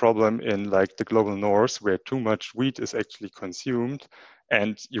only a problem in like the global north, where too much wheat is actually consumed.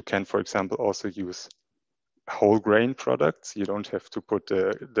 And you can, for example, also use whole grain products. You don't have to put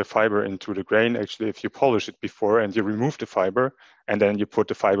the fiber into the grain. Actually, if you polish it before and you remove the fiber, and then you put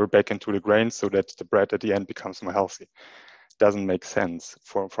the fiber back into the grain so that the bread at the end becomes more healthy. Doesn't make sense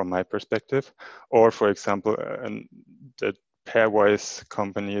from my perspective. Or, for example, the Pairwise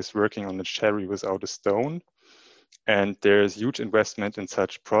company is working on a cherry without a stone. And there's huge investment in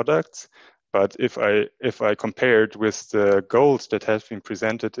such products. But if I compare it with the goals that have been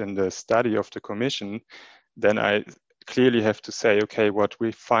presented in the study of the Commission, then I clearly have to say, okay, what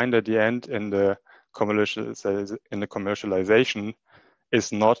we find at the end in the commercialization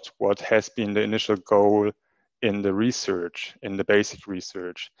is not what has been the initial goal in the research, in the basic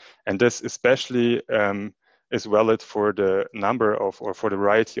research. And this especially is valid for the number of, or for the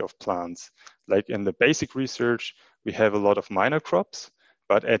variety of plants. Like in the basic research, we have a lot of minor crops,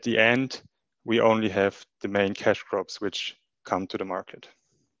 but at the end, we only have the main cash crops which come to the market.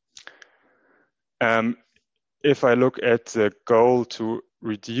 If I look at the goal to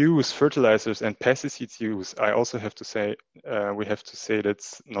reduce fertilizers and pesticides use, I also have to say, we have to say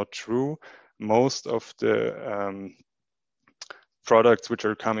that's not true. Most of the products which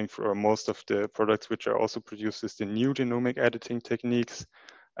are coming from, most of the products which are also produced with the new genomic editing techniques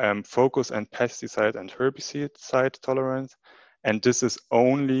focus on pesticide and herbicide tolerance. And this is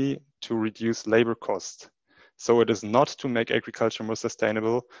only to reduce labor costs. So it is not to make agriculture more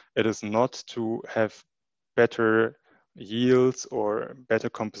sustainable. It is not to have better yields or better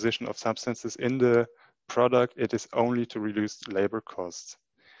composition of substances in the product. It is only to reduce labor costs.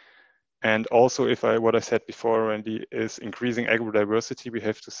 And also, what I said before already is increasing agrodiversity, we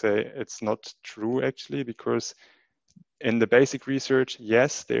have to say it's not true actually, because in the basic research,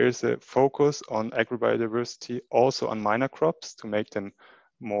 yes, there is a focus on agrobiodiversity, also on minor crops to make them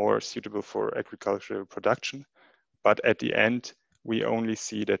more suitable for agricultural production. But at the end, we only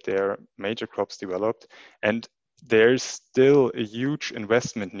see that there are major crops developed, and there's still a huge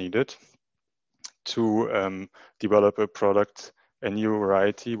investment needed to develop a product, a new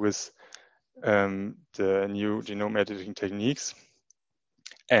variety with the new genome editing techniques.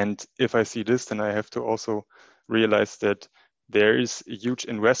 And if I see this, then I have to also realize that there is a huge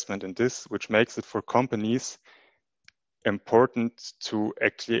investment in this, which makes it for companies important to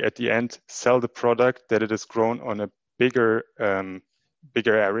actually at the end sell the product that it is grown on a bigger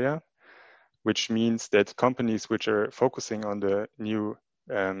area, which means that companies which are focusing on the new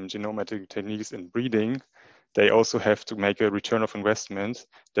genome editing techniques in breeding, they also have to make a return of investment.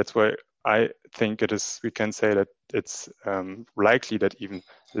 That's why I think we can say that it's likely that even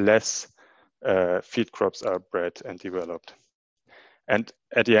less feed crops are bred and developed. And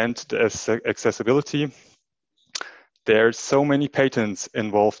at the end, there's accessibility. There are so many patents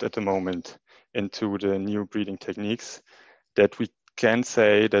involved at the moment into the new breeding techniques that we can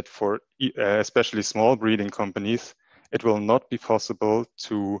say that for especially small breeding companies, it will not be possible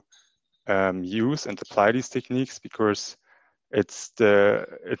to use and apply these techniques, because it's too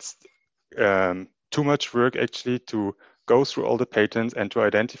much work actually to go through all the patents and to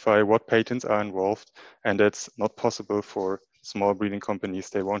identify what patents are involved, and that's not possible for small breeding companies.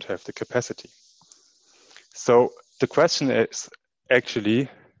 They won't have the capacity. So the question is actually,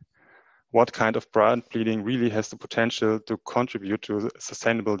 what kind of plant breeding really has the potential to contribute to the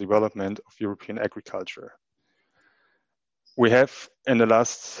sustainable development of European agriculture? We have in the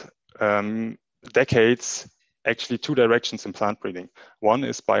last decades actually two directions in plant breeding. One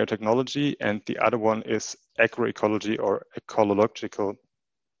is biotechnology and the other one is agroecology or ecological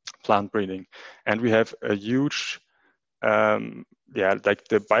plant breeding. And we have a huge, like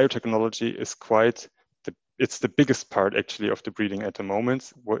the biotechnology is it's the biggest part actually of the breeding at the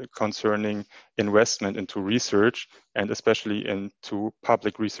moment concerning investment into research and especially into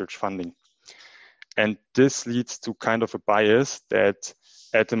public research funding. And this leads to kind of a bias that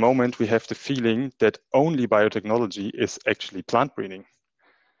at the moment we have the feeling that only biotechnology is actually plant breeding.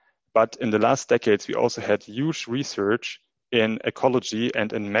 But in the last decades, we also had huge research in ecology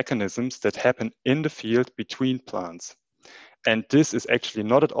and in mechanisms that happen in the field between plants. And this is actually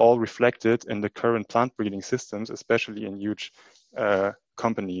not at all reflected in the current plant breeding systems, especially in huge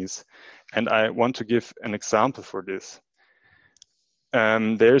companies. And I want to give an example for this.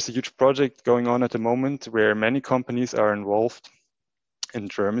 There's a huge project going on at the moment where many companies are involved in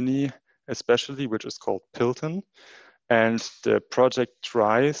Germany, especially, which is called Pilton. And the project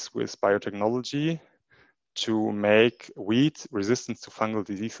tries with biotechnology to make wheat resistant to fungal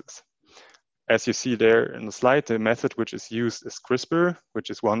diseases. As you see there in the slide, the method which is used is CRISPR, which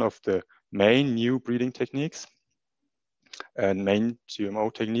is one of the main new breeding techniques and main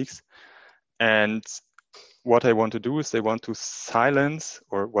GMO techniques. And what I want to do is they want to silence,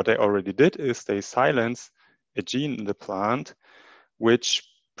 or what they already did is they silence a gene in the plant which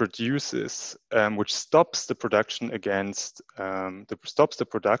produces, which stops the production stops the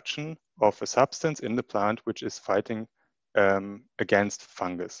production of a substance in the plant which is fighting against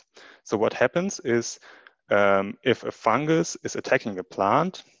fungus. So what happens is if a fungus is attacking a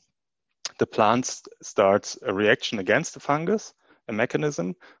plant, the plant starts a reaction against the fungus, a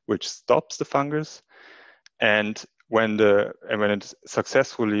mechanism which stops the fungus. And when it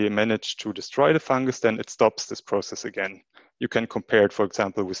successfully managed to destroy the fungus, then it stops this process again. You can compare it, for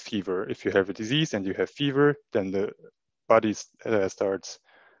example, with fever. If you have a disease and you have fever, then the body starts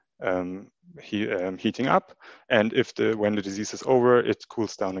heating up. And when the disease is over, it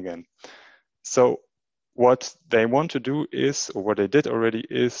cools down again. So what they want to do is, or what they did already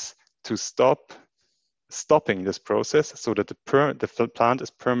is to stopping this process so that the plant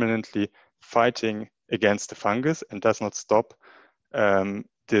is permanently fighting against the fungus and does not stop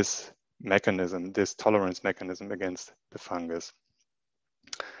this mechanism, this tolerance mechanism against the fungus.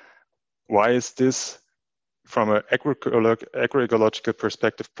 Why is this, from an agroecological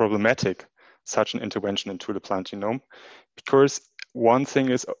perspective, problematic, such an intervention into the plant genome? Because one thing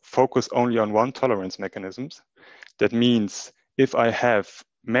is focus only on one tolerance mechanisms. That means if I have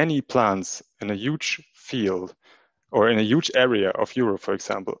many plants in a huge field or in a huge area of Europe, for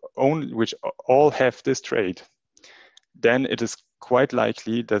example, which all have this trait, then it is quite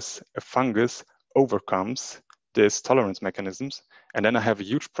likely that a fungus overcomes these tolerance mechanisms. And then I have a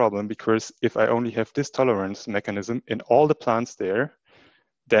huge problem, because if I only have this tolerance mechanism in all the plants there,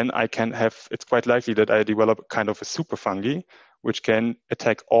 then it's quite likely that I develop kind of a super fungi, which can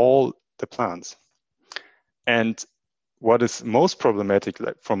attack all the plants. And what is most problematic,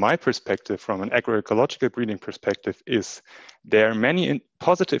 from my perspective, from an agroecological breeding perspective, is there are many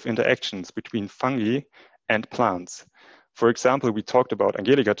positive interactions between fungi and plants. For example,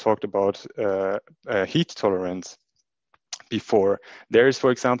 Angelika talked about heat tolerance before. There is,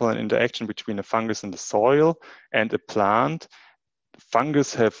 for example, an interaction between a fungus in the soil and a plant.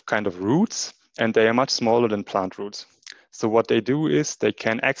 Fungus have kind of roots, and they are much smaller than plant roots. So what they do is they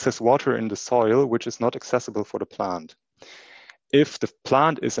can access water in the soil, which is not accessible for the plant. If the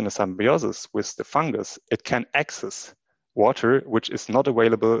plant is in a symbiosis with the fungus, it can access water which is not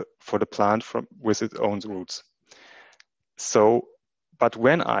available for the plant with its own roots. So, but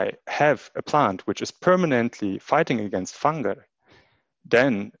when I have a plant which is permanently fighting against fungi,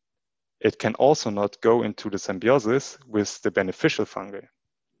 then it can also not go into the symbiosis with the beneficial fungi.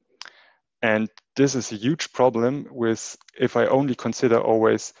 And this is a huge problem if I only consider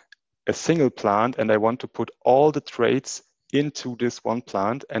always a single plant and I want to put all the traits into this one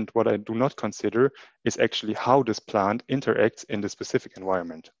plant, and what I do not consider is actually how this plant interacts in the specific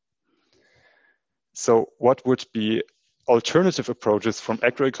environment. So what would be alternative approaches from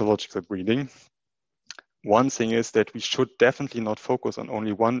agroecological breeding? One thing is that we should definitely not focus on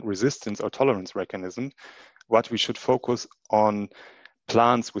only one resistance or tolerance mechanism, but we should focus on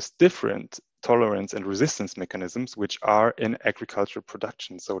plants with different tolerance and resistance mechanisms which are in agricultural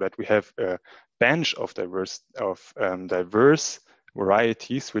production, so that we have a bench of diverse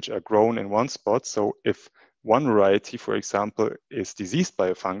varieties which are grown in one spot. So if one variety, for example, is diseased by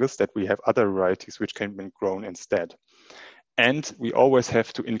a fungus, that we have other varieties which can be grown instead. And we always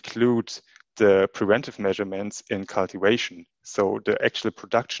have to include the preventive measurements in cultivation. So the actual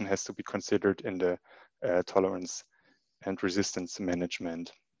production has to be considered in the tolerance and resistance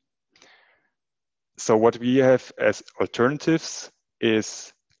management. So what we have as alternatives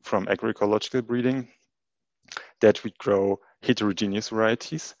is from agroecological breeding that we grow heterogeneous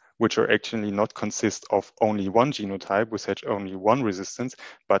varieties, which are actually not consist of only one genotype with such only one resistance,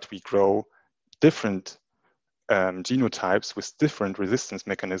 but we grow different genotypes with different resistance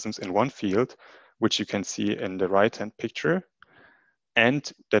mechanisms in one field, which you can see in the right-hand picture,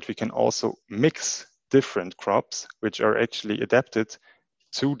 and that we can also mix different crops which are actually adapted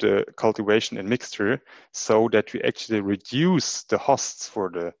to the cultivation and mixture, so that we actually reduce the hosts for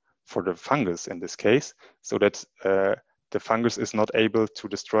the fungus in this case, so that the fungus is not able to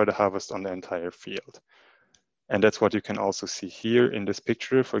destroy the harvest on the entire field. And that's what you can also see here in this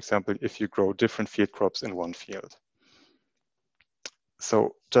picture, for example, if you grow different field crops in one field.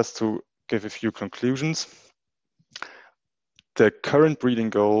 So just to give a few conclusions, the current breeding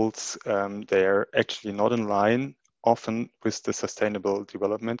goals, they're actually not in line often with the sustainable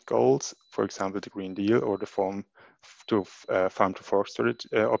development goals, for example, the Green Deal or the farm to forestry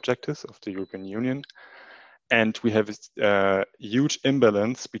objectives of the European Union. And we have a huge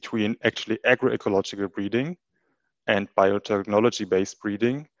imbalance between actually agroecological breeding and biotechnology-based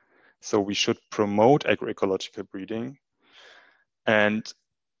breeding. So we should promote agroecological breeding. And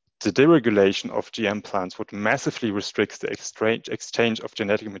the deregulation of GM plants would massively restrict the exchange of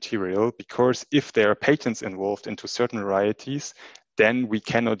genetic material, because if there are patents involved into certain varieties, then we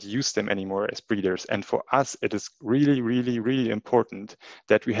cannot use them anymore as breeders. And for us, it is really, really, really important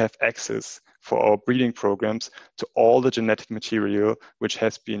that we have access for our breeding programs to all the genetic material which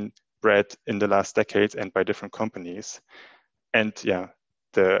has been bred in the last decades and by different companies. And yeah,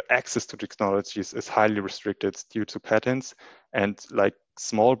 the access to technologies is highly restricted due to patents, and like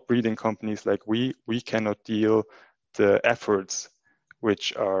small breeding companies like we cannot deal the efforts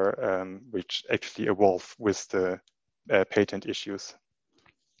which are which actually evolve with the patent issues.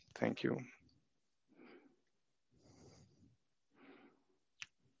 Thank you.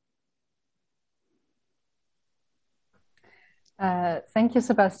 Thank you,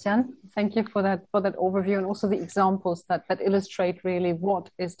 Sebastian. Thank you for that overview, and also the examples that illustrate really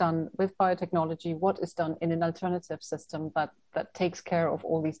what is done with biotechnology, what is done in an alternative system that takes care of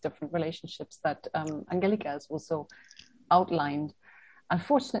all these different relationships that Angelika has also outlined.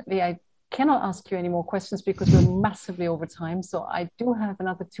 Unfortunately, I cannot ask you any more questions because we're massively over time. So I do have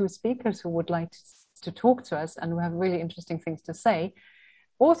another two speakers who would like to talk to us and who have really interesting things to say.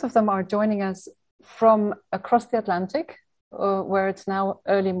 Both of them are joining us from across the Atlantic, where it's now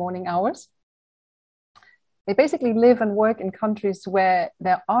early morning hours. They basically live and work in countries where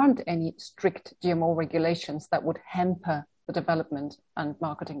there aren't any strict GMO regulations that would hamper the development and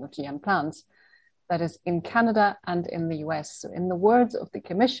marketing of GM plants. That is in Canada and in the US. So in the words of the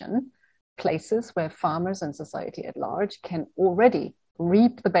Commission, places where farmers and society at large can already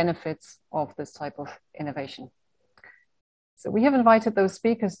reap the benefits of this type of innovation. So we have invited those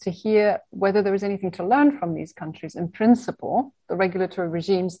speakers to hear whether there is anything to learn from these countries. In principle, the regulatory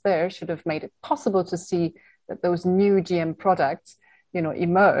regimes there should have made it possible to see that those new GM products,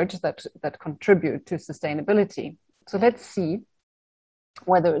 emerge that contribute to sustainability. So let's see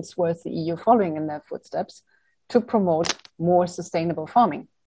whether it's worth the EU following in their footsteps to promote more sustainable farming.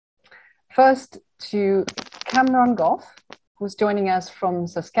 First, to Cameron Goff, who's joining us from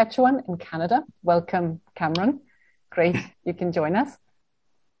Saskatchewan in Canada. Welcome, Cameron. Great, you can join us.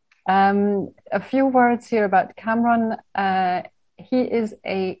 A few words here about Cameron. He is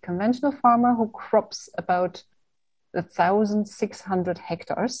a conventional farmer who crops about 1,600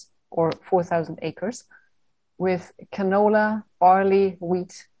 hectares or 4,000 acres with canola, barley,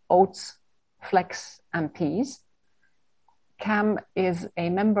 wheat, oats, flax, and peas. Cam is a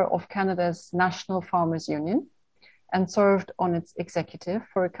member of Canada's National Farmers Union and served on its executive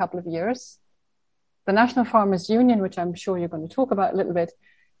for a couple of years. The National Farmers Union, which I'm sure you're going to talk about a little bit,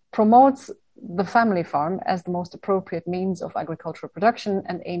 promotes the family farm as the most appropriate means of agricultural production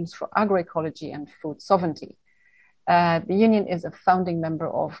and aims for agroecology and food sovereignty. The union is a founding member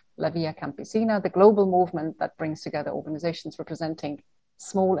of La Via Campesina, the global movement that brings together organizations representing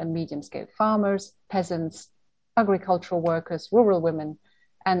small and medium-scale farmers, peasants, agricultural workers, rural women,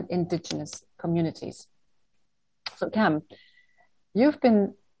 and indigenous communities. So Cam, you've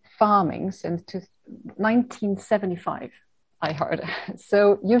been farming since 1975, I heard.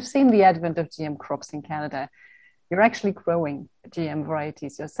 So you've seen the advent of GM crops in Canada. You're actually growing GM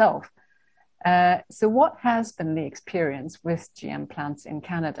varieties yourself. So what has been the experience with GM plants in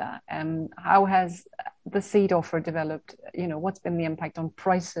Canada? And how has the seed offer developed? You know, what's been the impact on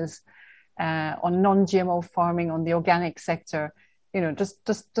prices, on non-GMO farming, on the organic sector? You know,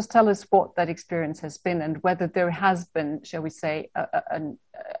 just tell us what that experience has been and whether there has been, shall we say, an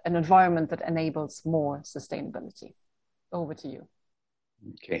environment that enables more sustainability. Over to you.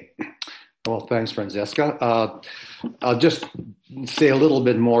 Okay. Well, thanks, Francesca. I'll just say a little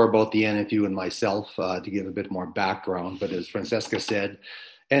bit more about the NFU and myself to give a bit more background. But as Francesca said,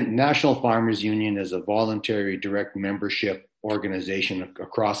 National Farmers Union is a voluntary direct membership organization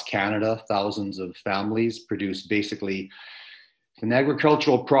across Canada. Thousands of families produce basically, if an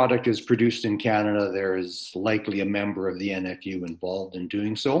agricultural product is produced in Canada, there is likely a member of the NFU involved in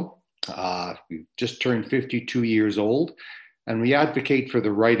doing so. We've just turned 52 years old, and we advocate for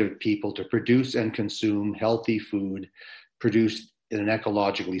the right of people to produce and consume healthy food produced in an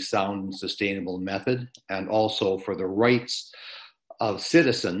ecologically sound and sustainable method, and also for the rights of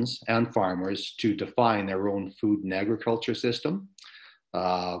citizens and farmers to define their own food and agriculture system.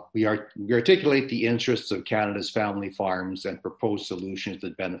 We articulate the interests of Canada's family farms and propose solutions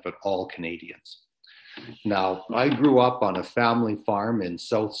that benefit all Canadians. Now, I grew up on a family farm in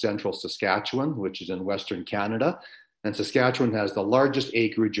south central Saskatchewan, which is in Western Canada, and Saskatchewan has the largest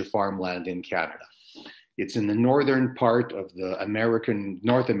acreage of farmland in Canada. It's in the northern part of the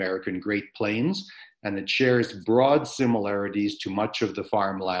North American Great Plains, and it shares broad similarities to much of the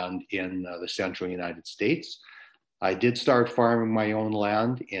farmland in the central United States. I did start farming my own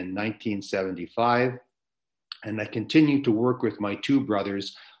land in 1975, and I continued to work with my two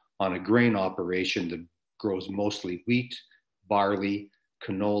brothers on a grain operation that grows mostly wheat, barley,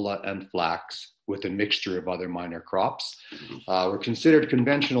 canola, and flax, with a mixture of other minor crops. We're considered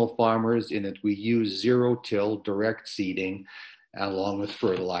conventional farmers in that we use zero-till direct seeding along with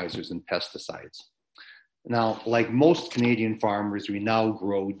fertilizers and pesticides. Now, like most Canadian farmers, we now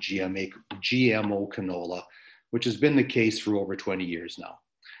grow GMO canola, which has been the case for over 20 years now.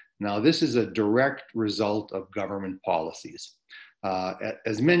 Now, this is a direct result of government policies.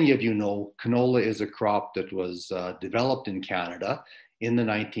 As many of you know, canola is a crop that was developed in Canada in the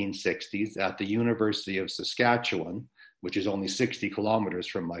 1960s at the University of Saskatchewan, which is only 60 kilometers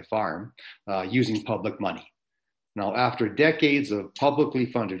from my farm, using public money. Now, after decades of publicly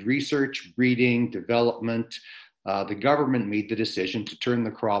funded research, breeding, development, the government made the decision to turn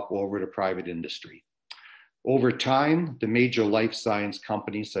the crop over to private industry. Over time, the major life science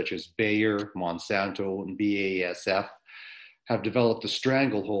companies such as Bayer, Monsanto, and BASF have developed a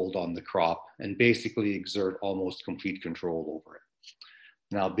stranglehold on the crop and basically exert almost complete control over it.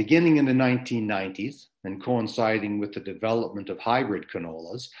 Now, beginning in the 1990s and coinciding with the development of hybrid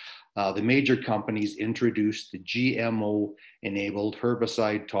canolas, the major companies introduced the GMO-enabled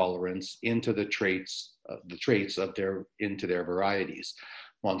herbicide tolerance into the traits of their varieties.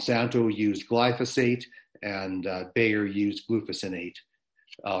 Monsanto used glyphosate, and Bayer used glufosinate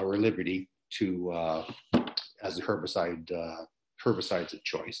or Liberty as the herbicides of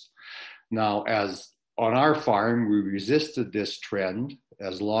choice. Now, as on our farm, we resisted this trend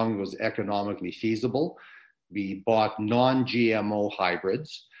as long as it was economically feasible. We bought non-GMO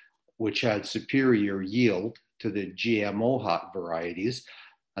hybrids, which had superior yield to the GMO varieties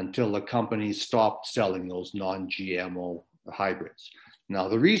until the companies stopped selling those non-GMO hybrids. Now,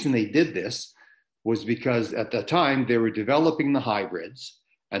 the reason they did this was because at the time they were developing the hybrids,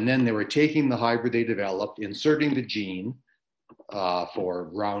 and then they were taking the hybrid they developed, inserting the gene for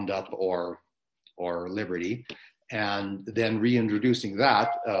Roundup or Liberty, and then reintroducing that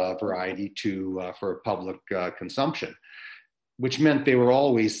variety for public consumption, which meant they were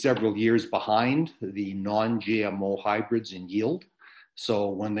always several years behind the non-GMO hybrids in yield. So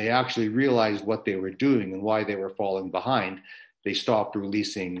when they actually realized what they were doing and why they were falling behind, they stopped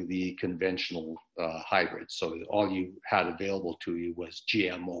releasing the conventional hybrids. So all you had available to you was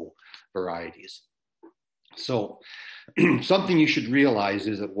GMO varieties. So something you should realize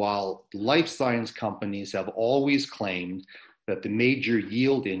is that while life science companies have always claimed that the major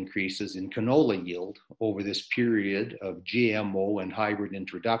yield increases in canola yield over this period of GMO and hybrid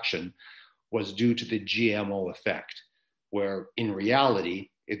introduction was due to the GMO effect, where in reality,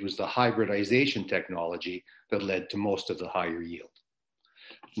 it was the hybridization technology that led to most of the higher yield.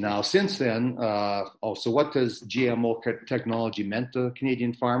 Now, since then, so what does GMO technology meant to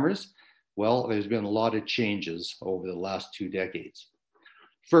Canadian farmers? Well, there's been a lot of changes over the last 2 decades.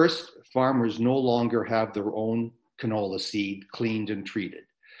 First, farmers no longer have their own canola seed cleaned and treated.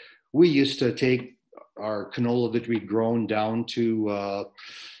 we used to take our canola that we'd grown down to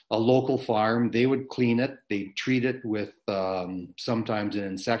a local farm. They would clean it. They'd treat it with sometimes an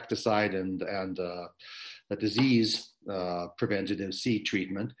insecticide and a disease preventative seed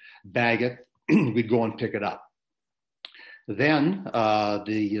treatment, bag it, we'd go and pick it up. Then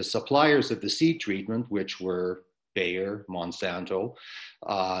the suppliers of the seed treatment, which were Bayer, Monsanto,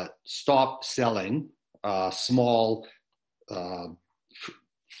 stopped selling small,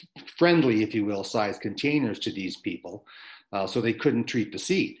 friendly, if you will, size containers to these people, so they couldn't treat the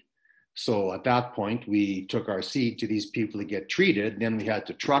seed. So at that point, we took our seed to these people to get treated. Then we had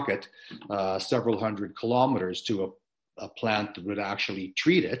to truck it several hundred kilometers to a plant that would actually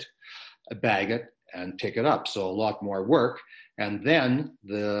treat it, bag it, and pick it up. So a lot more work. And then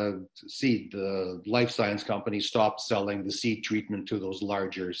the life science company stopped selling the seed treatment to those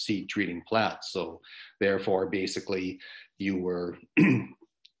larger seed treating plants. So therefore, basically, you were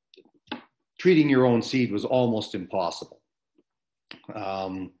treating your own seed was almost impossible.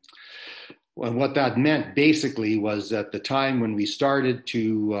 And what that meant basically was at the time when we started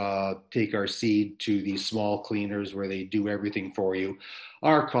to take our seed to these small cleaners where they do everything for you,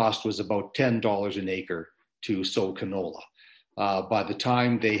 our cost was about $10 an acre to sow canola. By the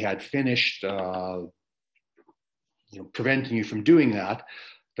time they had finished preventing you from doing that,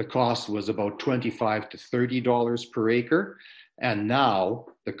 the cost was about $25 to $30 per acre. And now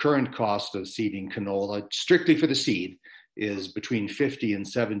the current cost of seeding canola, strictly for the seed, is between $50 and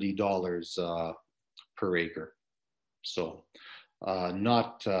 $70 per acre. So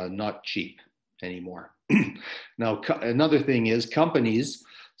not cheap anymore. Now, another thing is companies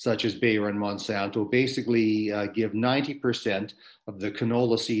such as Bayer and Monsanto basically give 90% of the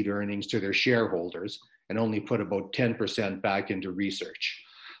canola seed earnings to their shareholders and only put about 10% back into research.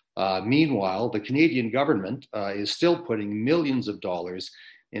 Meanwhile, the Canadian government is still putting millions of dollars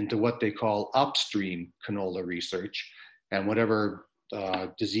into what they call upstream canola research, and whatever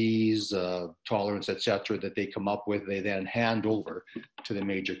disease, tolerance, etc., that they come up with, they then hand over to the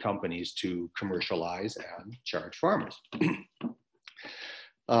major companies to commercialize and charge farmers.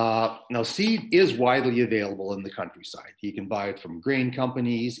 Now, seed is widely available in the countryside. You can buy it from grain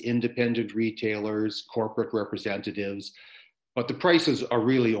companies, independent retailers, corporate representatives, but the prices are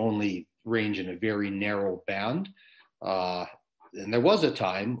really only range in a very narrow band. And there was a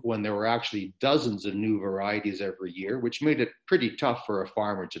time when there were actually dozens of new varieties every year, which made it pretty tough for a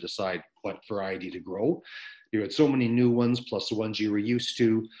farmer to decide what variety to grow. You had so many new ones, plus the ones you were used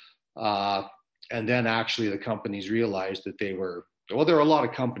to. And then actually the companies realized that there were a lot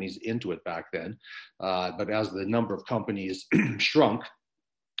of companies into it back then, but as the number of companies shrunk,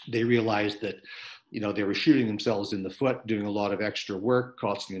 they realized that they were shooting themselves in the foot, doing a lot of extra work,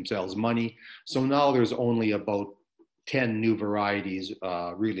 costing themselves money. So now there's only about 10 new varieties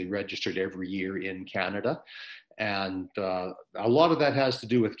really registered every year in Canada. And a lot of that has to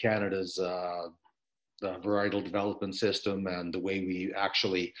do with Canada's varietal development system and the way we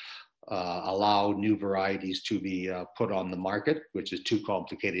actually allow new varieties to be put on the market, which is too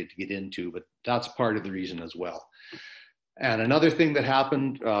complicated to get into, but that's part of the reason as well. And another thing that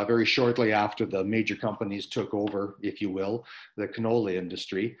happened very shortly after the major companies took over, if you will, the canola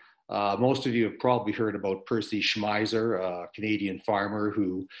industry, most of you have probably heard about Percy Schmeiser, a Canadian farmer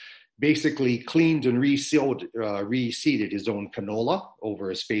who basically cleaned and reseeded his own canola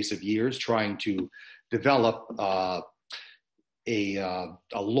over a space of years, trying to develop a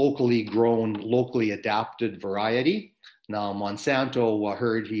locally grown, locally adapted variety. Now, Monsanto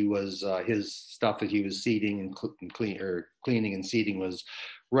heard he was his stuff that he was seeding and cleaning and seeding was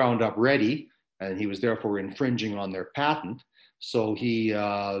Roundup Ready, and he was therefore infringing on their patent. So he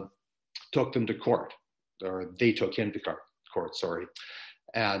took them to court, or they took him to court, sorry.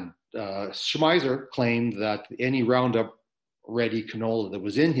 And Schmeiser claimed that any Roundup Ready canola that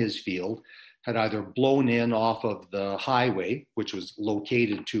was in his field had either blown in off of the highway, which was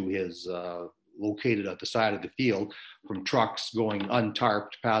located at the side of the field, from trucks going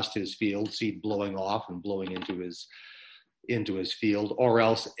untarped past his field, seed blowing off and blowing into his field, or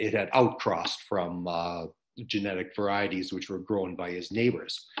else it had outcrossed from genetic varieties which were grown by his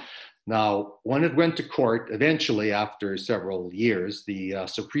neighbors. Now, when it went to court, eventually after several years, the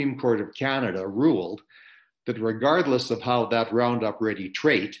Supreme Court of Canada ruled that regardless of how that Roundup Ready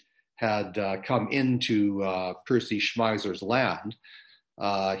trait had come into Percy Schmeiser's land,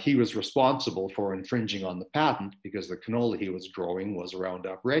 he was responsible for infringing on the patent because the canola he was growing was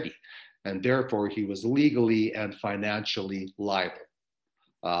Roundup Ready, and therefore he was legally and financially liable,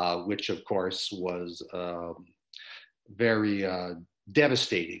 which of course was very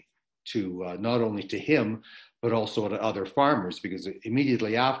devastating to not only to him, but also to other farmers, because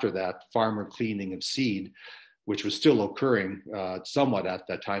immediately after that, farmer cleaning of seed, which was still occurring somewhat at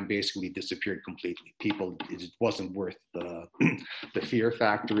that time, basically disappeared completely. It wasn't worth the fear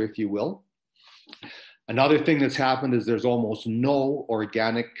factor, if you will. Another thing that's happened is there's almost no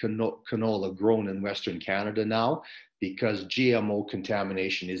organic canola grown in Western Canada now, because GMO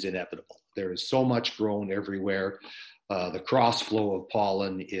contamination is inevitable. There is so much grown everywhere. The cross flow of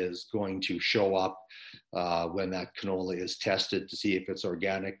pollen is going to show up when that canola is tested to see if it's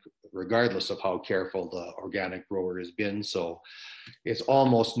organic, regardless of how careful the organic grower has been. So it's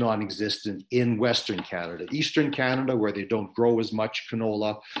almost non-existent in Western Canada. Eastern Canada, where they don't grow as much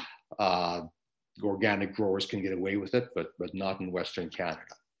canola, organic growers can get away with it, but not in Western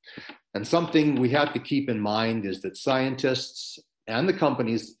Canada. And something we have to keep in mind is that scientists and the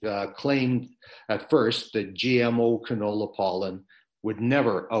companies claimed at first that GMO canola pollen would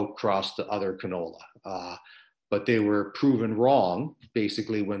never outcross the other canola. But they were proven wrong,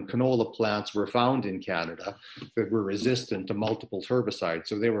 basically, when canola plants were found in Canada that were resistant to multiple herbicides.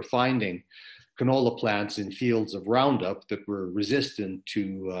 So they were finding canola plants in fields of Roundup that were resistant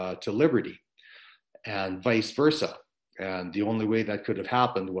to Liberty, and vice versa. And the only way that could have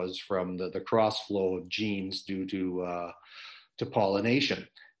happened was from the cross flow of genes due to pollination.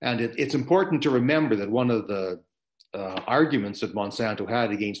 And it's important to remember that one of the arguments that Monsanto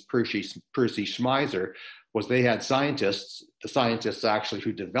had against Percy Schmeiser was they had scientists, the scientists actually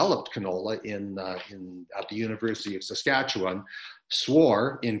who developed canola at the University of Saskatchewan,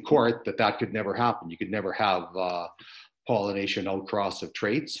 swore in court that could never happen. You could never have pollination outcross of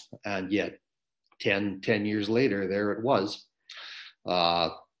traits, and yet 10 years later, there it was.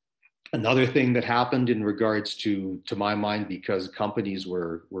 Another thing that happened in regards to my mind, because companies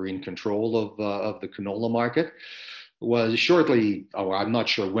were in control of the canola market, was shortly, I'm not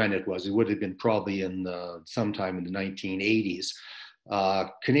sure when it would have been probably sometime in the 1980s.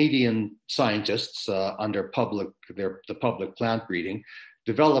 Canadian scientists under the public plant breeding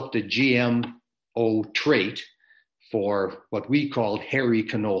developed a GMO trait for what we called hairy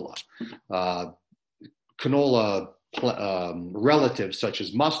canola. Canola relatives such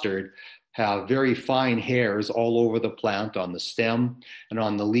as mustard have very fine hairs all over the plant, on the stem and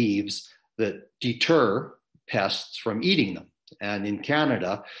on the leaves, that deter pests from eating them. And in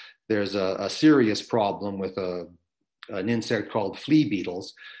Canada, there's a serious problem with an insect called flea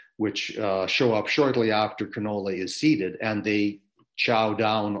beetles, which show up shortly after canola is seeded, and they chow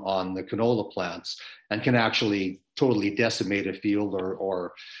down on the canola plants and can actually totally decimate a field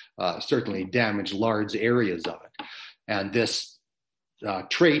or certainly damage large areas of it. And this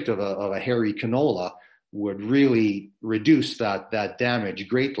trait of a hairy canola would really reduce that damage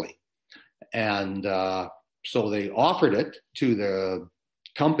greatly. And so they offered it to the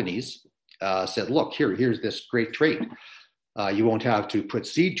companies, said, look, here's this great trait. You won't have to put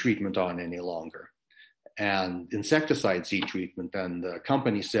seed treatment on any longer, and insecticide seed treatment. And the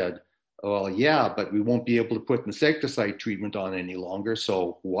company said, well, yeah, but we won't be able to put insecticide treatment on any longer,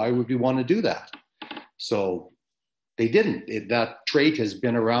 so why would we want to do that? So they didn't. That trait has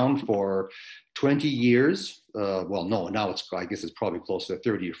been around for 20 years. Well, no, now I guess it's probably close to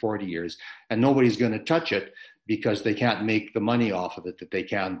 30 or 40 years, and nobody's going to touch it because they can't make the money off of it that they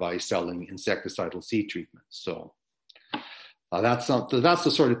can by selling insecticidal seed treatments. So that's the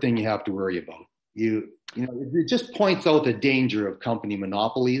sort of thing you have to worry about. You know, it just points out the danger of company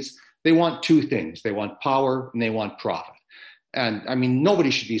monopolies. They want two things. They want power and they want profit. And I mean,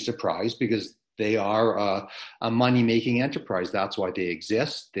 nobody should be surprised, because they are a money-making enterprise. That's why they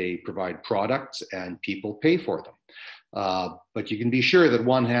exist. They provide products and people pay for them. But you can be sure that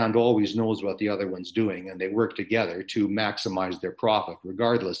one hand always knows what the other one's doing, and they work together to maximize their profit,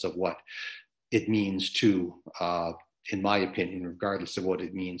 regardless of what it means to, in my opinion, regardless of what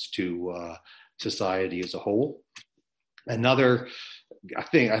it means to society as a whole. Another I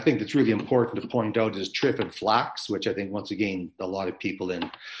think that's really important to point out is triffid flax, which I think, once again, a lot of people in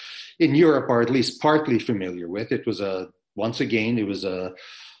Europe are at least partly familiar with. It was a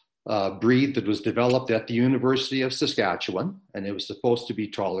breed that was developed at the University of Saskatchewan, and it was supposed to be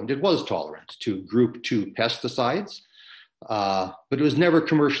tolerant. It was tolerant to group 2 pesticides, but it was never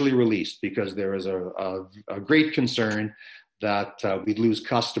commercially released because there was a great concern that we'd lose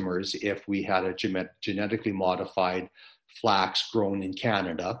customers if we had a genetically modified flax grown in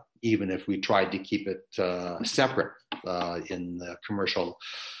Canada, even if we tried to keep it separate in the commercial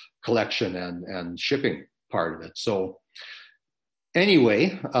collection and shipping part of it. So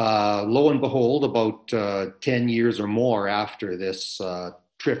anyway, lo and behold, about 10 years or more after this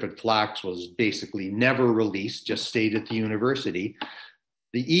triffid flax was basically never released, just stayed at the university,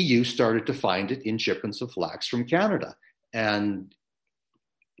 the EU started to find it in shipments of flax from Canada. And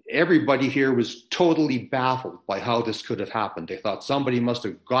everybody here was totally baffled by how this could have happened. They thought somebody must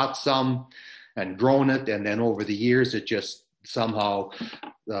have got some and grown it, and then over the years it just somehow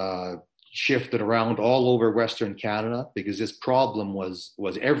shifted around all over Western Canada, because this problem was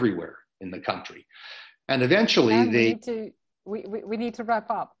everywhere in the country. And eventually we need to wrap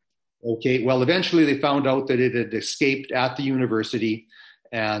up. Okay, well, eventually they found out that it had escaped at the university,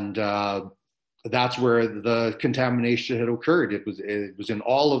 and that's where the contamination had occurred. It was in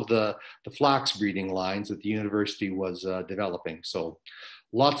all of the flax breeding lines that the university was developing. So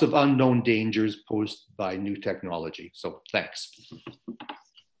lots of unknown dangers posed by new technology. So thanks.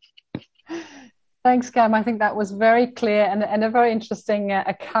 Thanks, Cam. I think that was very clear and a very interesting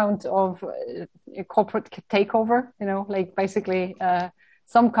account of corporate takeover, you know, like basically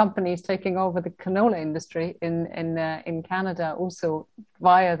some companies taking over the canola industry in Canada also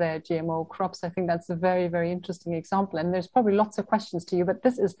via their GMO crops. I think that's a very, very interesting example. And there's probably lots of questions to you, but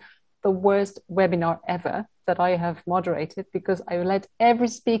this is the worst webinar ever that I have moderated, because I let every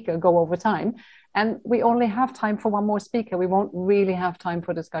speaker go over time. And we only have time for one more speaker. We won't really have time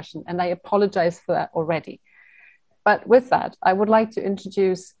for discussion. And I apologize for that already. But with that, I would like to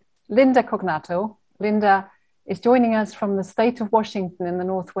introduce Linda Cognato. Linda is joining us from the state of Washington in the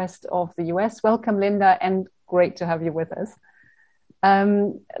northwest of the US. Welcome, Linda, and great to have you with us.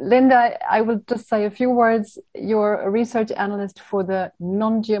 Linda, I will just say a few words. You're a research analyst for the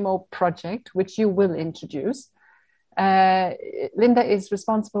non-GMO project, which you will introduce. Linda is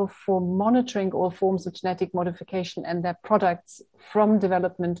responsible for monitoring all forms of genetic modification and their products from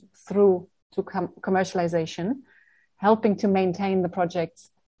development through to commercialization, helping to maintain the project's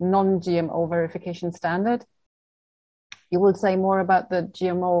non-GMO verification standard. You will say more about the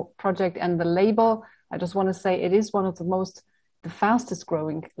GMO project and the label. I just want to say it is one of the fastest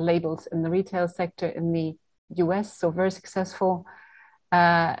growing labels in the retail sector in the US, so very successful.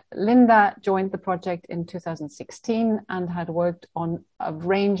 Linda joined the project in 2016 and had worked on a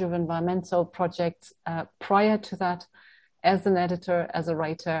range of environmental projects prior to that as an editor, as a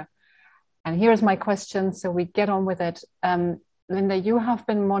writer. And here's my question, so we get on with it. Linda, you have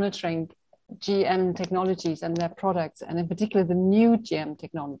been monitoring GM technologies and their products, and in particular the new GM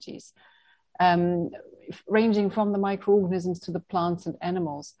technologies, ranging from the microorganisms to the plants and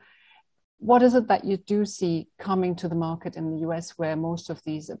animals. What is it that you do see coming to the market in the US, where most of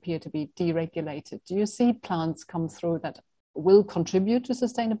these appear to be deregulated? Do you see plants come through that will contribute to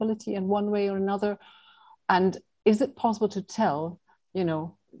sustainability in one way or another? And is it possible to tell, you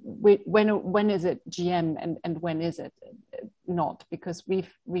know, when is it GM and when is it not? Because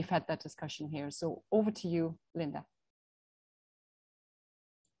we've had that discussion here. So over to you, Linda.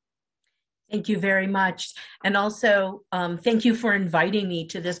 Thank you very much. And also, thank you for inviting me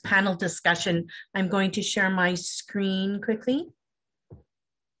to this panel discussion. I'm going to share my screen quickly.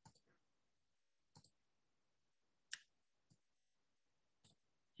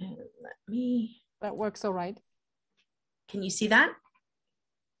 And let me... That works all right. Can you see that?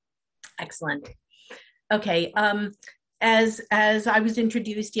 Excellent. Okay. As I was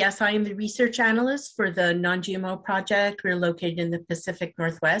introduced, yes, I am the research analyst for the non-GMO project. We're located in the Pacific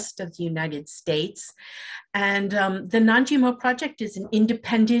Northwest of the United States. And the non-GMO project is an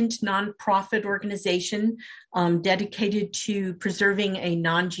independent nonprofit organization dedicated to preserving a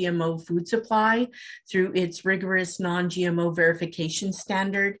non-GMO food supply through its rigorous non-GMO verification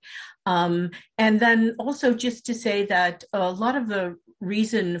standard. And then also just to say that a lot of the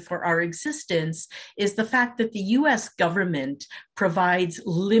reason for our existence is the fact that the US government provides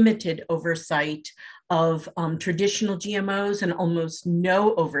limited oversight of traditional GMOs and almost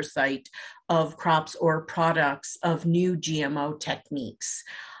no oversight of crops or products of new GMO techniques.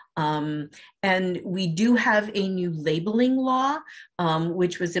 And we do have a new labeling law,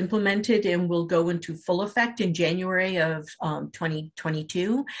 which was implemented and will go into full effect in January of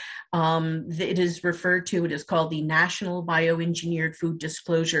 2022. It is referred to, it is called the National Bioengineered Food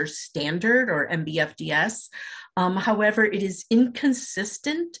Disclosure Standard, or NBFDS. However, it is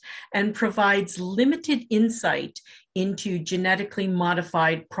inconsistent and provides limited insight into genetically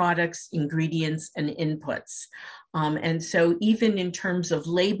modified products, ingredients, and inputs. And so even in terms of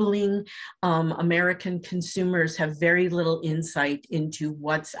labeling, American consumers have very little insight into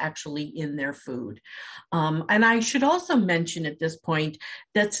what's actually in their food. And I should also mention at this point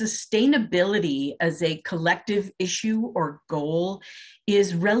that sustainability as a collective issue or goal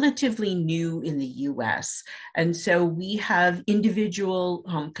is relatively new in the US. And so we have individual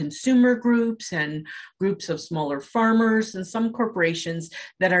consumer groups and groups of smaller farmers and some corporations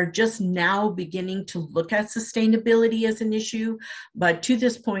that are just now beginning to look at sustainability sustainability as an issue, but to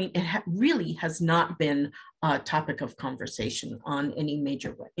this point, it really has not been a topic of conversation in any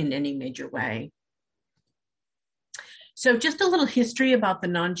major way. So just a little history about the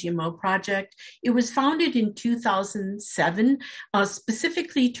non-GMO project. It was founded in 2007,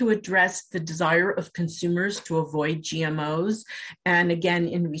 specifically to address the desire of consumers to avoid GMOs. And again,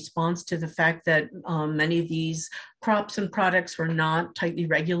 in response to the fact that many of these crops and products were not tightly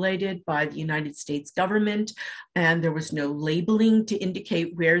regulated by the United States government, and there was no labeling to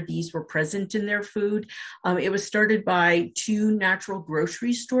indicate where these were present in their food. It was started by 2 natural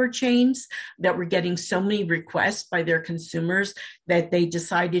grocery store chains that were getting so many requests by their consumers that they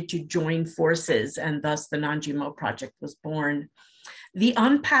decided to join forces, and thus the non-GMO project was born. The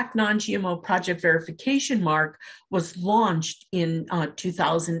Unpacked Non-GMO Project Verification Mark was launched in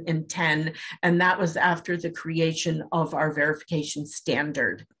 2010, and that was after the creation of our verification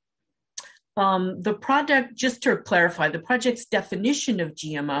standard. The project, just to clarify, the project's definition of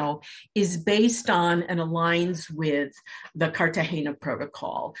GMO is based on and aligns with the Cartagena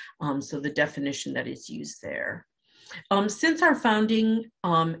Protocol, so the definition that is used there. Since our founding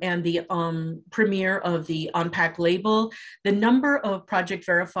and the premiere of the Unpacked label, the number of project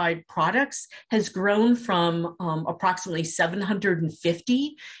verified products has grown from approximately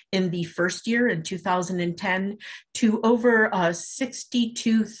 750 in the first year in 2010 to over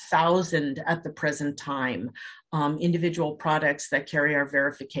 62,000 at the present time. Individual products that carry our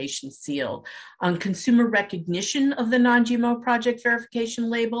verification seal. Consumer recognition of the non-GMO project verification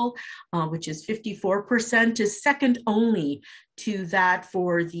label, which is 54%, is second only to that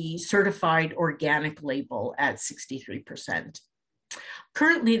for the certified organic label at 63%.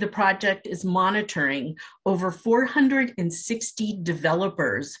 Currently, the project is monitoring over 460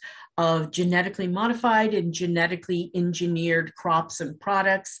 developers of genetically modified and genetically engineered crops and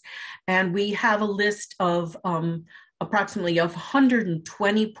products. And we have a list of approximately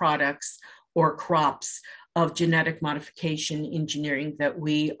 120 products or crops of genetic modification engineering that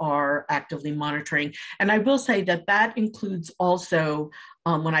we are actively monitoring. And I will say that that includes also,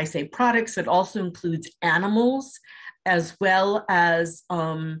 when I say products, it also includes animals, as well as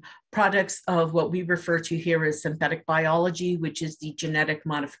products of what we refer to here as synthetic biology, which is the genetic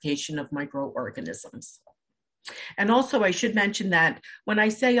modification of microorganisms. And also I should mention that when I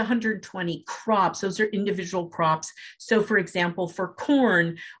say 120 crops, those are individual crops. So for example, for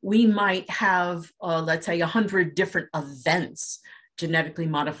corn, we might have, let's say 100 different events, genetically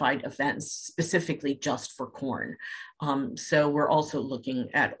modified events, specifically just for corn. So we're also looking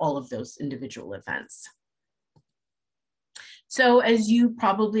at all of those individual events. So as you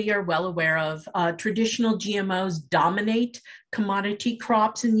probably are well aware of, traditional GMOs dominate commodity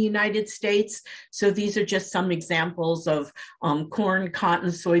crops in the United States. So these are just some examples of corn,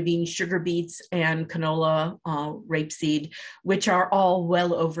 cotton, soybean, sugar beets, and canola, rapeseed, which are all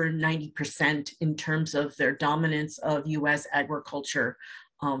well over 90% in terms of their dominance of US agriculture.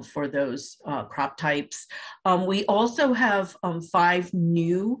 For those crop types. We also have 5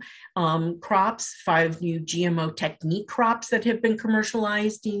 new crops, 5 new GMO technique crops that have been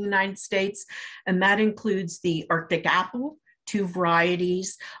commercialized in the United States, and that includes the Arctic apple, 2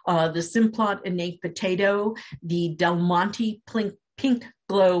 varieties, the Simplot innate potato, the Del Monte pink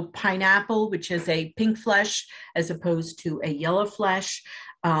glow pineapple, which has a pink flesh as opposed to a yellow flesh,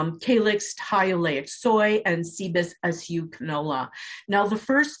 Calyx high oleic soy, and Cebus SU canola. Now, the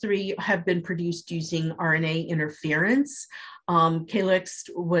first 3 have been produced using RNA interference. Calyx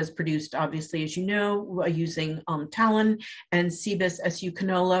was produced, obviously, as you know, using talon, and Cebus SU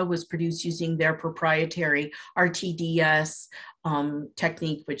canola was produced using their proprietary RTDS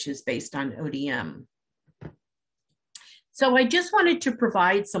technique, which is based on ODM. So I just wanted to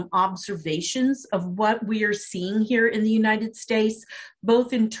provide some observations of what we are seeing here in the United States,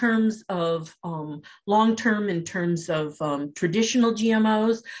 both in terms of long-term, in terms of traditional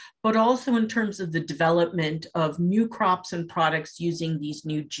GMOs, but also in terms of the development of new crops and products using these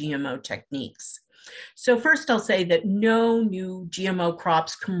new GMO techniques. So first I'll say that no new GMO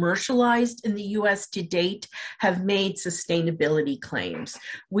crops commercialized in the US to date have made sustainability claims.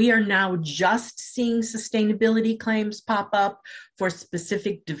 We are now just seeing sustainability claims pop up for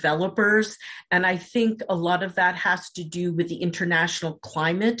specific developers. And I think a lot of that has to do with the international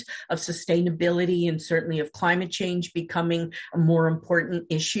climate of sustainability and certainly of climate change becoming a more important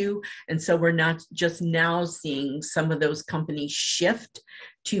issue. And so we're not just now seeing some of those companies shift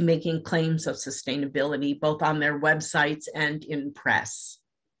to making claims of sustainability, both on their websites and in press.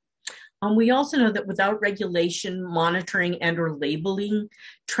 We also know that without regulation, monitoring, and or labeling,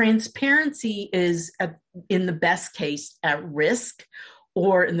 transparency is, in the best case, at risk,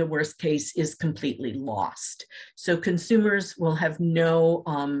 or in the worst case is completely lost. So consumers will have no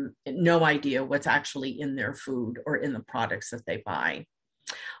idea what's actually in their food or in the products that they buy.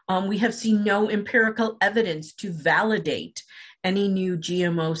 We have seen no empirical evidence to validate any new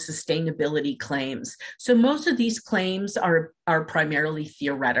GMO sustainability claims. So most of these claims are primarily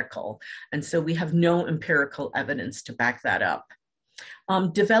theoretical, and so we have no empirical evidence to back that up.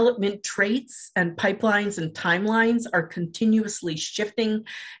 Development traits and pipelines and timelines are continuously shifting,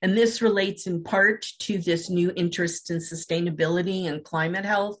 and this relates in part to this new interest in sustainability and climate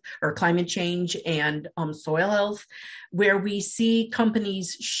health, or climate change and soil health, where we see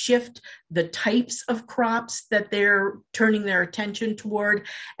companies shift the types of crops that they're turning their attention toward,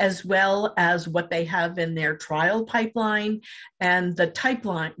 as well as what they have in their trial pipeline and the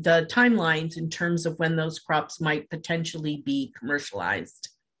timelines in terms of when those crops might potentially be commercialized.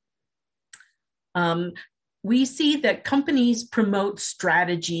 We see that companies promote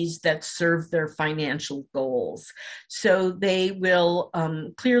strategies that serve their financial goals. So they will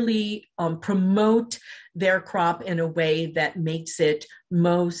clearly promote their crop in a way that makes it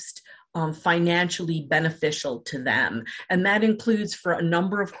most financially beneficial to them. And that includes, for a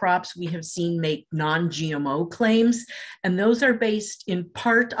number of crops we have seen make non-GMO claims. And those are based in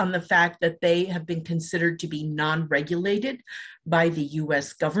part on the fact that they have been considered to be non-regulated by the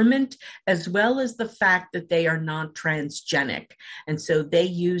US government, as well as the fact that they are non-transgenic. And so they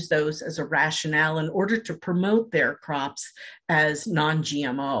use those as a rationale in order to promote their crops as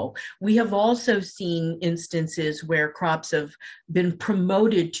non-GMO. We have also seen instances where crops have been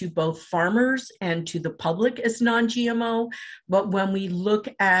promoted to both farmers and to the public as non-GMO, but when we look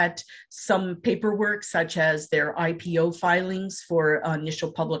at some paperwork, such as their IPO filings for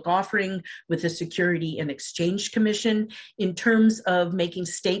initial public offering with the Security and Exchange Commission, in terms of making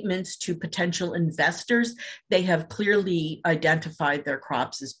statements to potential investors, they have clearly identified their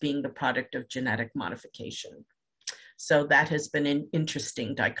crops as being the product of genetic modification. So that has been an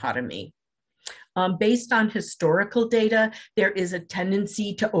interesting dichotomy. Based on historical data, there is a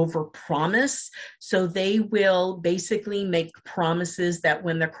tendency to overpromise. So they will basically make promises that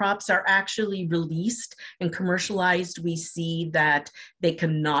when the crops are actually released and commercialized, we see that they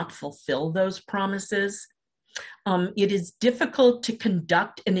cannot fulfill those promises. It is difficult to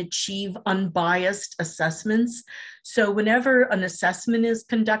conduct and achieve unbiased assessments. So whenever an assessment is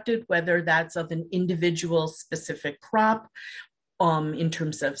conducted, whether that's of an individual specific crop, in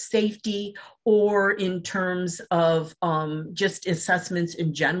terms of safety, or in terms of just assessments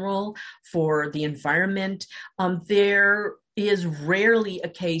in general for the environment, there is rarely a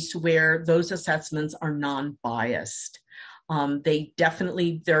case where those assessments are non-biased. Many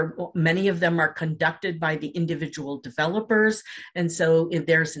of them are conducted by the individual developers, and so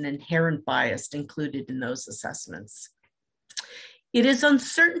there's an inherent bias included in those assessments. It is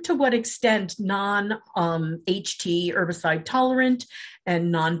uncertain to what extent non-HT herbicide tolerant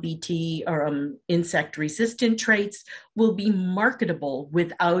and non-BT or insect resistant traits will be marketable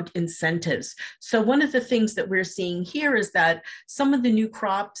without incentives. So one of the things that we're seeing here is that some of the new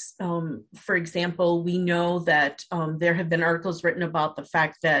crops, for example, we know that there have been articles written about the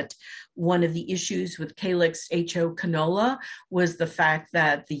fact that one of the issues with Calyx HO canola was the fact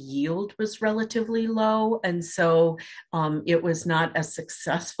that the yield was relatively low, and so it was not as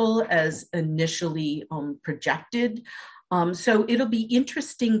successful as initially projected. So it'll be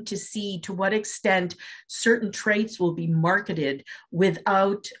interesting to see to what extent certain traits will be marketed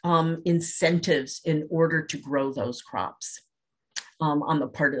without incentives in order to grow those crops on the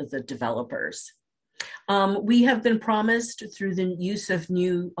part of the developers. We have been promised, through the use of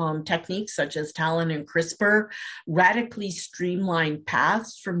new techniques such as Talon and CRISPR, radically streamlined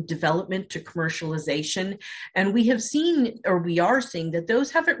paths from development to commercialization. And we have seen, or we are seeing, that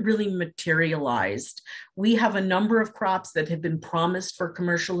those haven't really materialized. We have a number of crops that have been promised for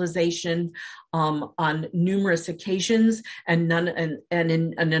commercialization on numerous occasions, and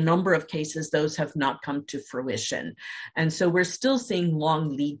in a number of cases, those have not come to fruition. And so we're still seeing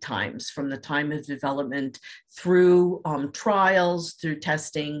long lead times from the time of development through trials, through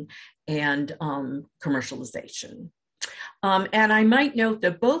testing, and commercialization. And I might note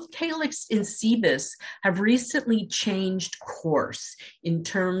that both Calyx and Cebus have recently changed course in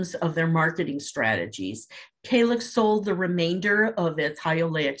terms of their marketing strategies. Calyx sold the remainder of its high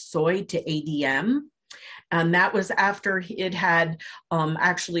oleic soy to ADM, and that was after it had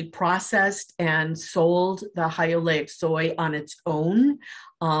actually processed and sold the high oleic soy on its own,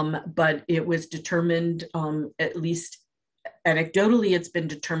 but it was determined, at least anecdotally, it's been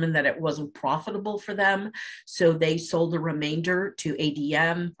determined that it wasn't profitable for them. So they sold the remainder to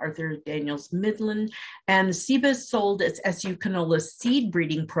ADM, Arthur Daniels Midland, and CBIS sold its SU canola seed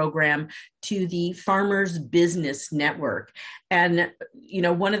breeding program to the Farmers Business Network. And, you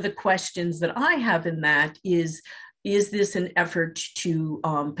know, one of the questions that I have in that is this an effort to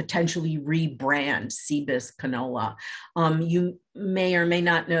potentially rebrand CBIS canola? You may or may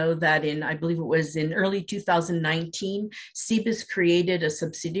not know that I believe it was in early 2019, CBIS created a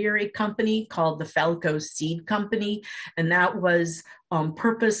subsidiary company called the Falco Seed Company, and that was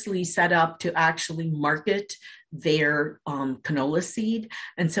purposely set up to actually market their canola seed.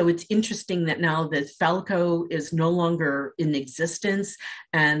 And so it's interesting that now that Falco is no longer in existence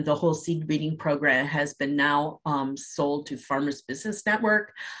and the whole seed breeding program has been now sold to Farmers Business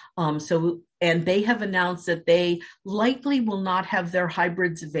Network. And they have announced that they likely will not have their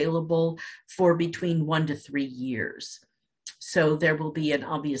hybrids available for between 1 to 3 years. So there will be an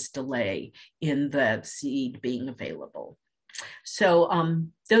obvious delay in the seed being available. So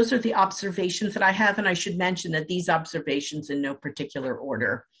those are the observations that I have, and I should mention that these observations in no particular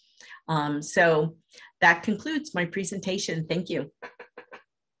order. So that concludes my presentation. Thank you.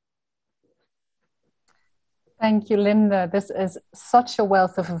 Thank you, Linda. This is such a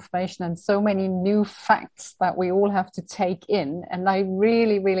wealth of information and so many new facts that we all have to take in. And I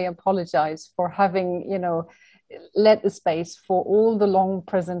really, really apologize for having, you know, let the space for all the long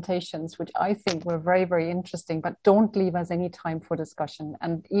presentations, which I think were very, very interesting, but don't leave us any time for discussion.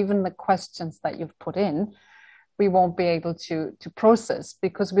 And even the questions that you've put in, we won't be able to process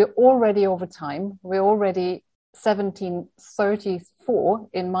because we're already over time. We're already 17:34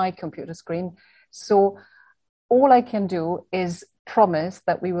 in my computer screen. So all I can do is promise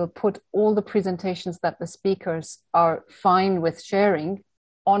that we will put all the presentations that the speakers are fine with sharing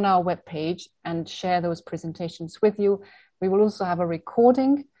on our webpage and share those presentations with you. We will also have a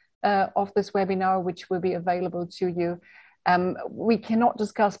recording of this webinar, which will be available to you. We cannot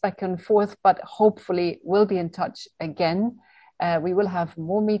discuss back and forth, but hopefully we'll be in touch again. We will have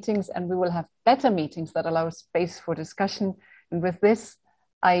more meetings and we will have better meetings that allow space for discussion. And with this,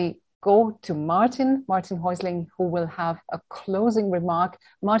 I go to Martin Häusling, who will have a closing remark.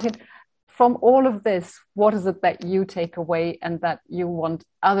 Martin, from all of this, what is it that you take away and that you want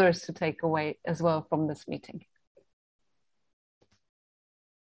others to take away as well from this meeting?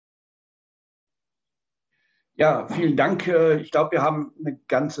 Ja, vielen Dank. Ich glaube, wir haben eine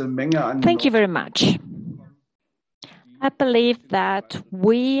ganze Menge an. Thank you very much. I believe that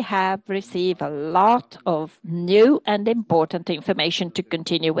we have received a lot of new and important information to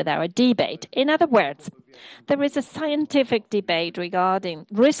continue with our debate. In other words, there is a scientific debate regarding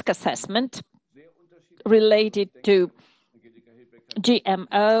risk assessment related to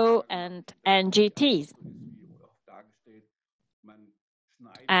GMO and NGTs.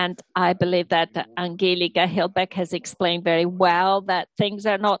 And I believe that Angelika Hilbeck has explained very well that things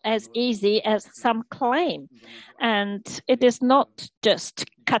are not as easy as some claim. And it is not just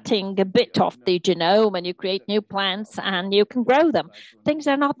cutting a bit off the genome and you create new plants and you can grow them. Things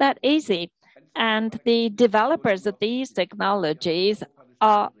are not that easy. And the developers of these technologies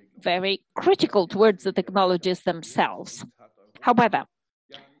are very critical towards the technologies themselves. However,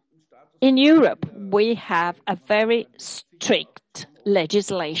 in Europe, we have a very strict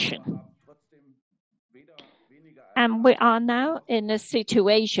legislation. And we are now in a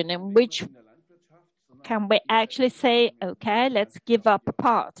situation in which can we actually say, okay, let's give up a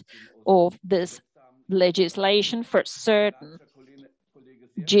part of this legislation for certain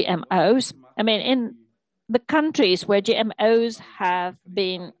GMOs. I mean, in the countries where GMOs have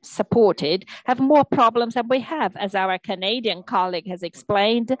been supported have more problems than we have, as our Canadian colleague has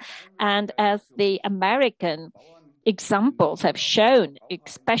explained, and as the American examples have shown,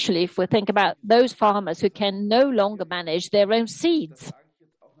 especially if we think about those farmers who can no longer manage their own seeds.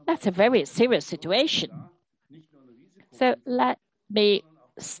 That's a very serious situation. So let me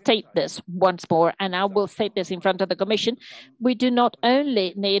state this once more, and I will state this in front of the Commission. We do not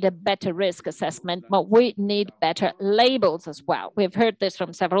only need a better risk assessment, but we need better labels as well. We've heard this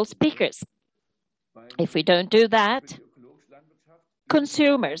from several speakers. If we don't do that,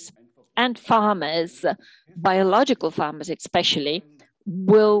 consumers and farmers, biological farmers especially,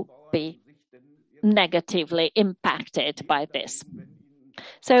 will be negatively impacted by this.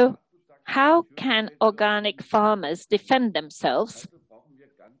 So how can organic farmers defend themselves?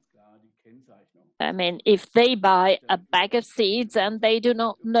 I mean, if they buy a bag of seeds and they do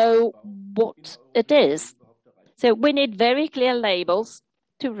not know what it is. So we need very clear labels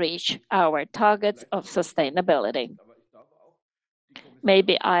to reach our targets of sustainability.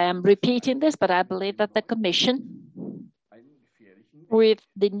 Maybe I am repeating this, but I believe that the Commission with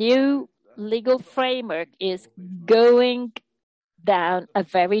the new legal framework is going down a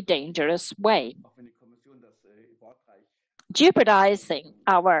very dangerous way, jeopardizing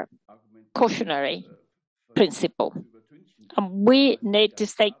our cautionary principle. And we need to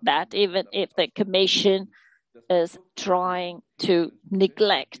state that, even if the Commission is trying to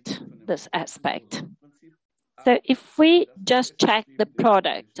neglect this aspect. So if we just check the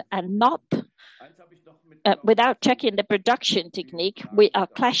product and not without checking the production technique, we are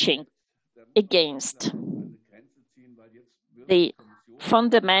clashing against the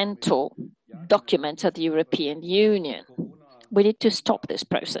fundamental documents of the European Union. We need to stop this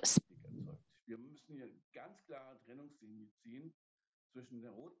process.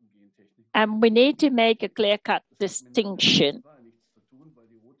 And we need to make a clear-cut distinction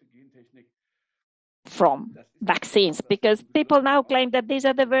from vaccines, because people now claim that these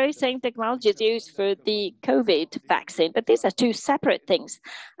are the very same technologies used for the COVID vaccine, but these are two separate things,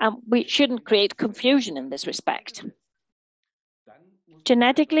 and we shouldn't create confusion in this respect.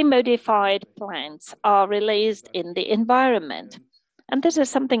 Genetically modified plants are released in the environment, and this is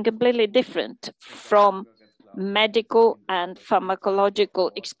something completely different from medical and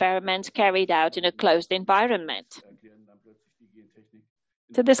pharmacological experiments carried out in a closed environment.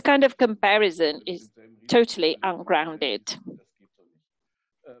 So this kind of comparison is totally ungrounded.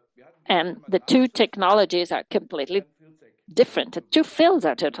 And the two technologies are completely different. The two fields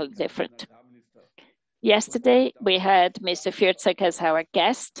are totally different. Yesterday, we had Mr. Firtzek as our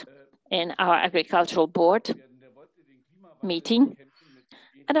guest in our agricultural board meeting.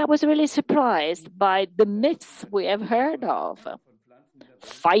 And I was really surprised by the myths we have heard of.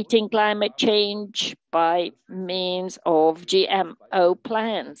 Fighting climate change by means of GMO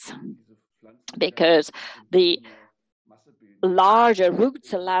plants, because the larger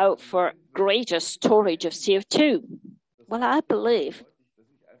roots allow for greater storage of CO2. Well, I believe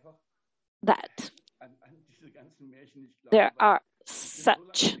that there are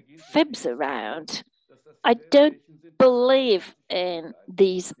such fibs around. I don't believe in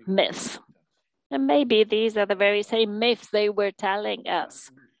these myths. And maybe these are the very same myths they were telling us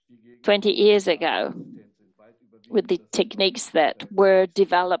 20 years ago with the techniques that were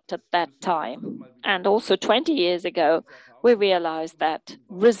developed at that time. And also 20 years ago, we realized that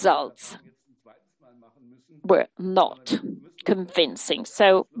results were not convincing.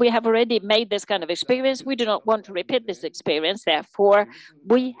 So we have already made this kind of experience. We do not want to repeat this experience. Therefore,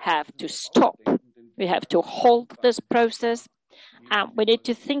 we have to stop. We have to halt this process. And we need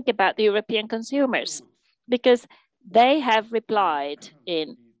to think about the European consumers, because they have replied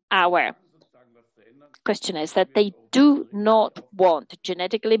in our questionnaires that they do not want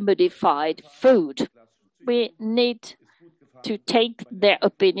genetically modified food. We need to take their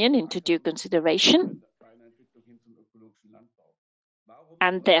opinion into due consideration.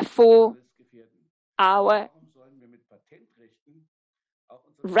 And therefore, our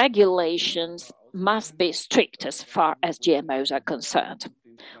regulations must be strict as far as GMOs are concerned.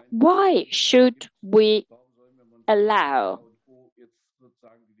 Why should we allow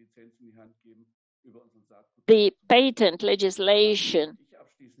the patent legislation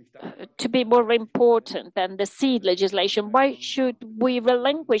to be more important than the seed legislation? Why should we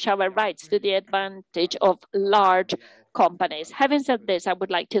relinquish our rights to the advantage of large companies? Having said this, I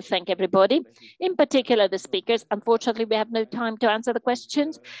would like to thank everybody, in particular the speakers. Unfortunately, we have no time to answer the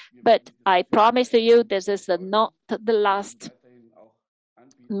questions, but I promise to you this is not the last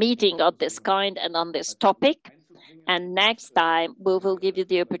meeting of this kind and on this topic. And next time, we will give you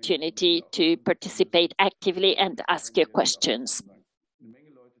the opportunity to participate actively and ask your questions.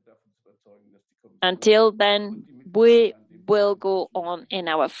 Until then, we will go on in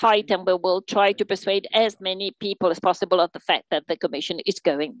our fight, and we will try to persuade as many people as possible of the fact that the Commission is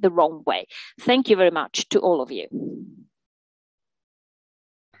going the wrong way. Thank you very much to all of you.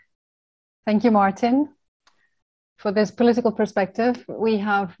 Thank you, Martin. For this political perspective, we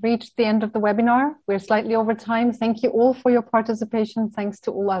have reached the end of the webinar. We're slightly over time. Thank you all for your participation. Thanks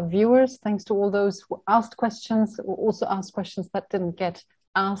to all our viewers. Thanks to all those who asked questions, who also asked questions that didn't get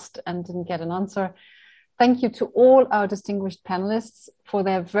asked and didn't get an answer. Thank you to all our distinguished panelists for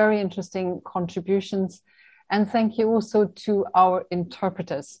their very interesting contributions. And thank you also to our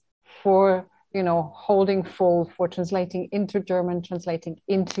interpreters for, holding full, for translating into German, translating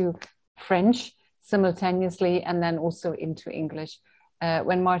into French simultaneously, and then also into English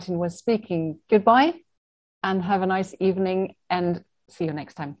when Martin was speaking. Goodbye and have a nice evening, and see you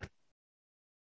next time.